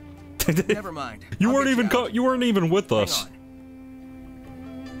here? Never mind. You I'll weren't get even out. you weren't even with Hang us. on.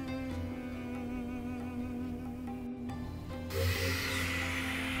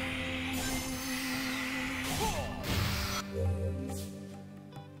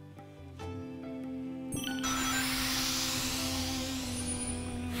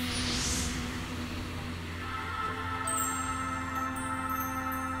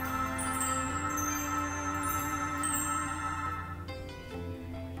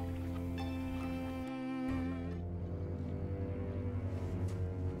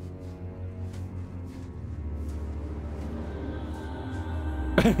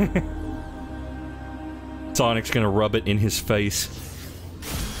 Sonic's gonna rub it in his face.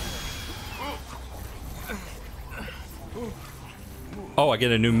 Oh, I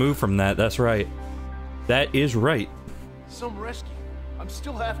get a new move from that. That's right. That is right. Some rescue. I'm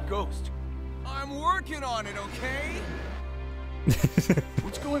still half ghost. I'm working on it, okay?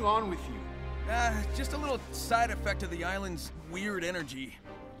 What's going on with you? Just a little side effect of the island's weird energy.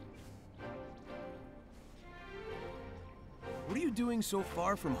 What are you doing so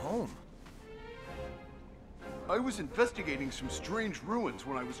far from home? I was investigating some strange ruins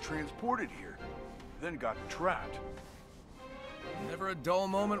when I was transported here, then got trapped. Never a dull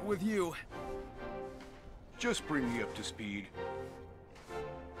moment with you. Just bring me up to speed.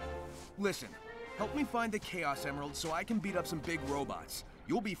 Listen, help me find the Chaos Emerald so I can beat up some big robots.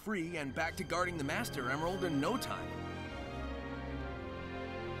 You'll be free and back to guarding the Master Emerald in no time.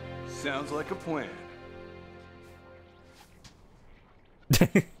 Sounds like a plan.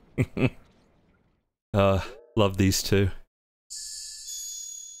 Love these two.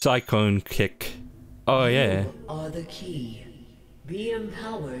 Cyclone kick. Oh yeah. You are the key. Be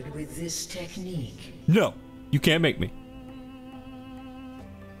empowered with this technique. No, you can't make me.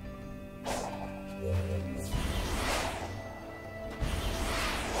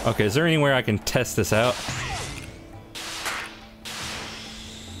 Okay, is there anywhere I can test this out?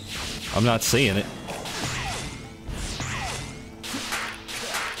 I'm not seeing it.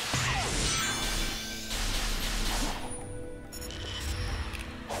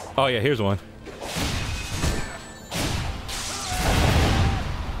 Oh yeah, here's one.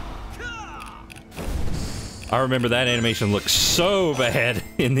 I remember that animation looked so bad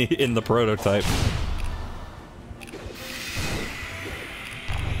in the prototype.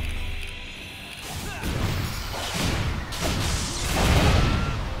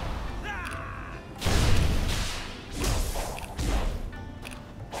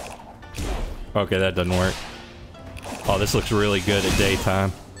 Okay, that doesn't work. Oh, this looks really good at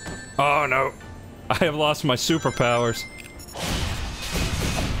daytime. Oh no! I have lost my superpowers.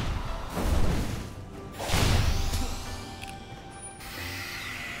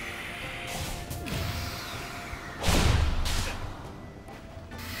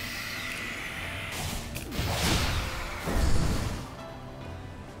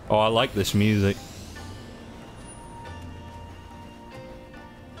 Oh, I like this music.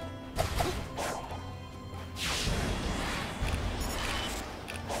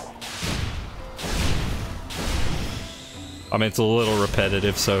 I mean, it's a little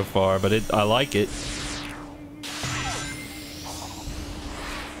repetitive so far, but I like it.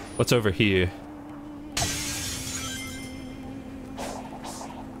 What's over here?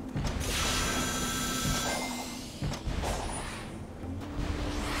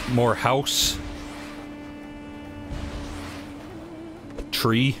 More house.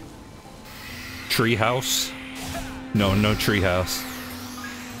 Tree. Tree house. No, no tree house.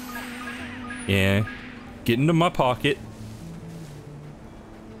 Yeah. Get into my pocket.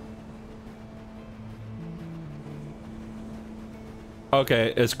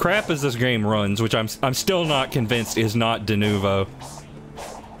 Okay, as crap as this game runs, which I'm still not convinced is not de novo.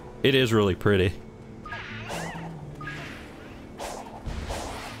 It is really pretty.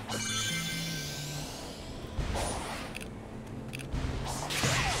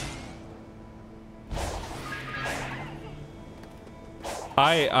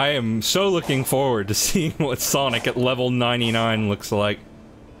 I am so looking forward to seeing what Sonic at level 99 looks like.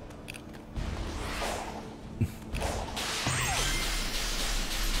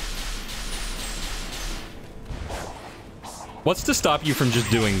 What's to stop you from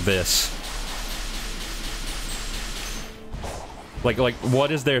just doing this? Like,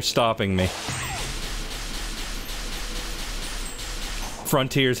 what is there stopping me?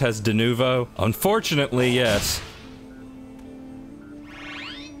 Frontiers has de novo? Unfortunately, yes.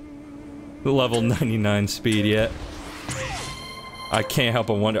 Level 99 speed yet. I can't help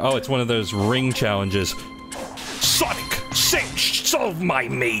but wonder. Oh, it's one of those ring challenges. Sonic, solve my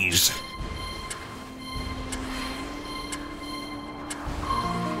maze!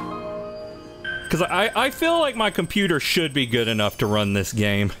 Because I feel like my computer should be good enough to run this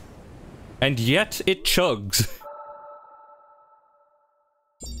game. And yet, it chugs.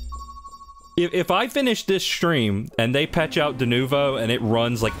 If I finish this stream, and they patch out de novo, and it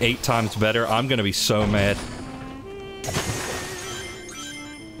runs like 8 times better, I'm gonna be so mad.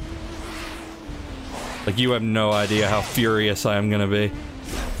 Like, you have no idea how furious I am gonna be.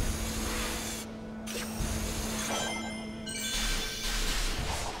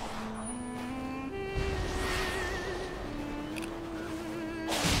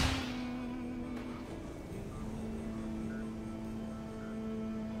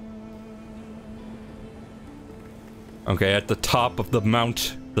 Okay, at the top of the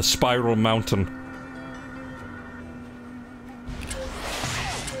the spiral mountain.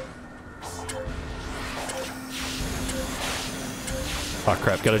 Oh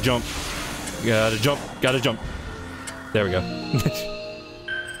crap, gotta jump. Gotta jump. There we go.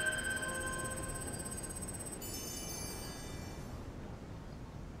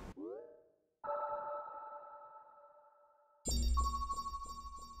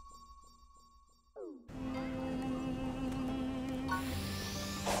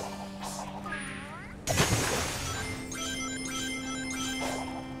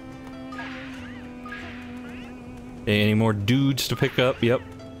 Any more dudes to pick up? Yep.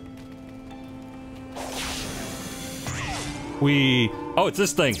 Oh, it's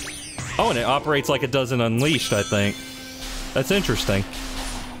this thing. Oh, and it operates like it does in Unleashed, I think. That's interesting.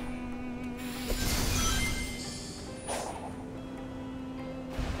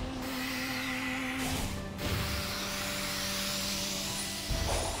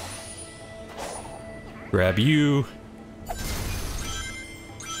 Grab you.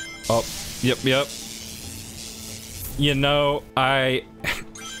 Oh, yep. You know,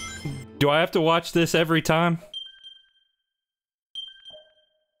 do I have to watch this every time?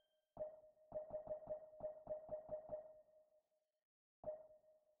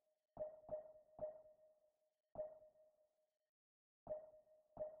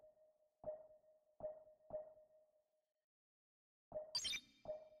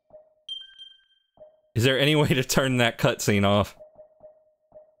 Is there any way to turn that cutscene off?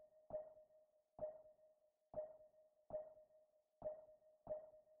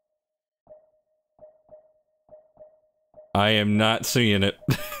 I am not seeing it.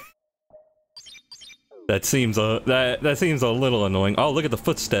 That seems that seems a little annoying. Oh, look at the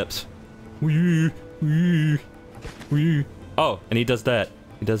footsteps. Oh, and he does that.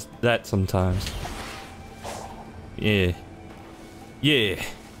 He does that sometimes. Yeah. Yeah.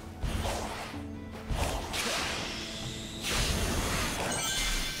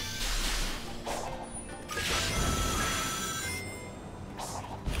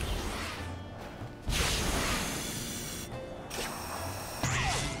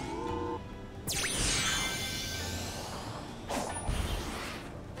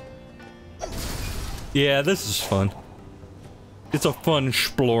 Yeah, this is fun. It's a fun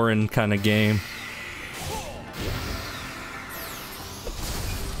exploring kind of game.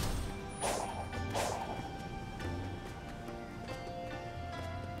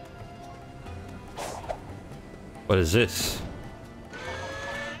 What is this?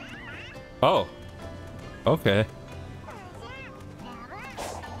 Oh. Okay.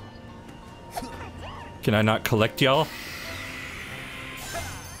 Can I not collect y'all?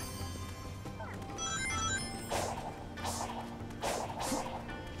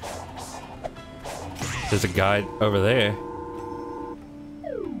 There's a guy over there.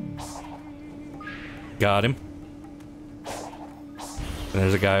 Got him. And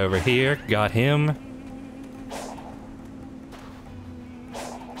there's a guy over here. Got him.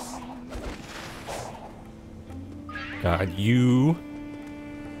 Got you.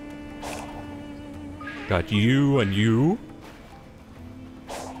 Got you and you.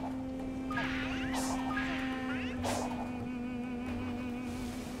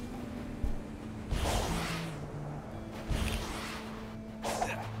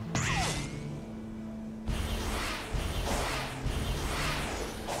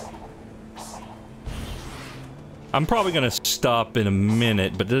 I'm probably gonna stop in a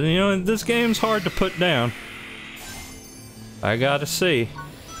minute, but you know, this game's hard to put down. I gotta see.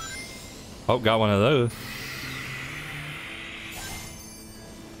 Oh, got one of those.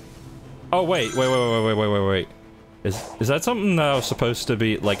 Oh, wait. Is that something that I was supposed to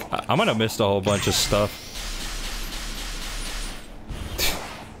be, like, I'm gonna miss a whole bunch of stuff.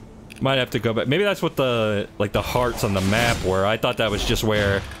 Might have to go back. Maybe that's what the, like, the hearts on the map were. I thought that was just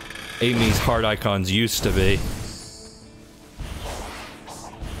where Amy's heart icons used to be.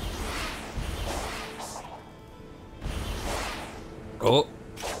 Oh.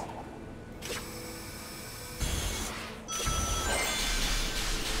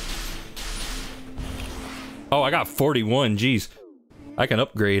 Oh, I got 41. Jeez. I can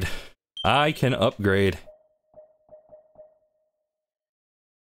upgrade. I can upgrade.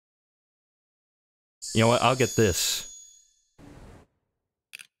 You know what? I'll get this.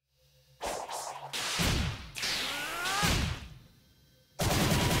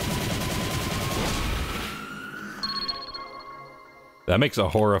 That makes a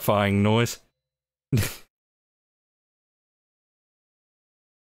horrifying noise.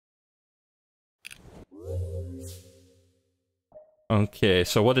 Okay,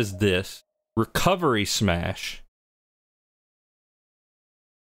 so what is this? Recovery Smash.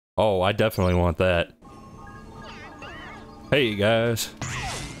 Oh, I definitely want that. Hey, guys.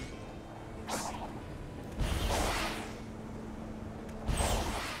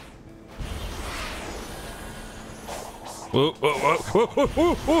 Whoa, whoa, whoa, whoa,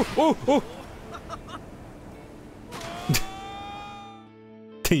 whoa, whoa, whoa, whoa.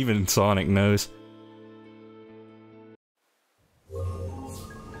 Even Sonic knows.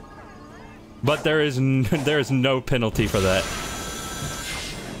 But there is no penalty for that.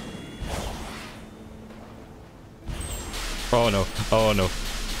 Oh no, oh no.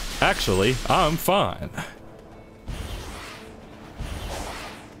 Actually, I'm fine.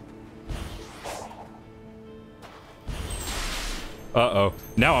 Uh-oh.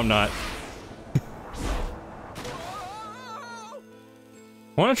 Now I'm not. I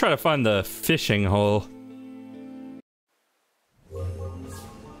want to try to find the fishing hole.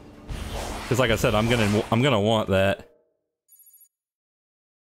 Because like I said, I'm gonna want that.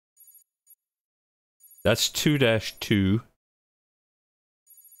 That's 2-2.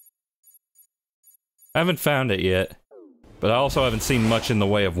 I haven't found it yet. But I also haven't seen much in the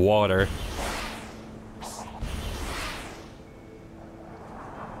way of water.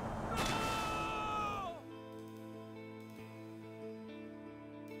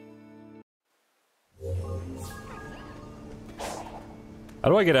 How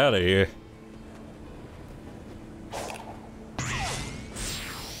do I get out of here?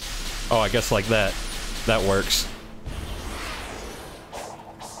 Oh, I guess like that. That works.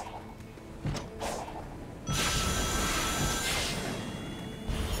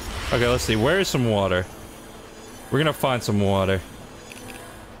 Okay, let's see. Where is some water? We're gonna find some water.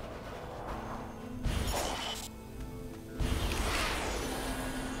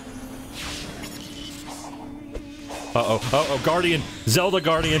 Uh-oh. Uh-oh, Guardian! Zelda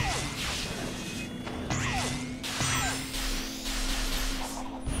Guardian!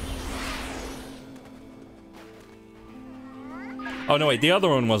 Oh, no, wait. The other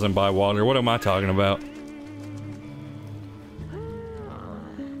one wasn't by water. What am I talking about?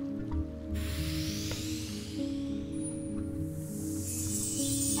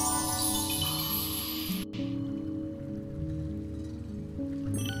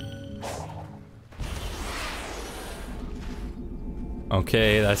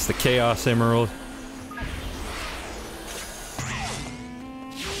 Okay, that's the Chaos Emerald.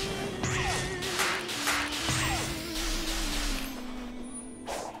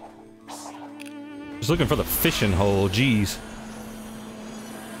 Just looking for the fishing hole, jeez.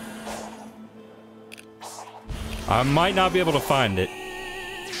 I might not be able to find it.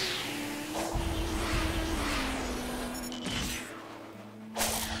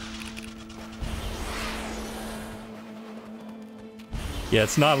 Yeah,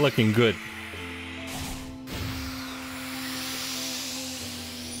 it's not looking good.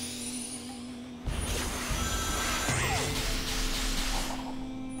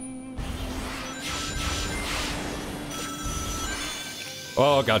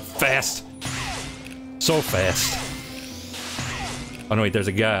 Oh god, fast! So fast. Oh no, wait, there's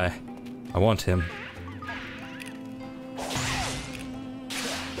a guy. I want him.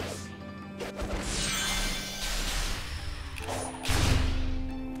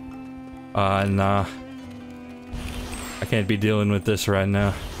 Nah. I can't be dealing with this right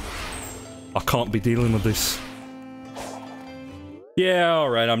now. I can't be dealing with this. Yeah,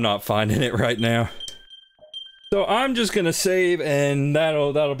 alright, I'm not finding it right now. So I'm just gonna save, and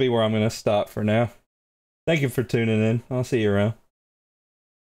that'll be where I'm gonna stop for now. Thank you for tuning in. I'll see you around.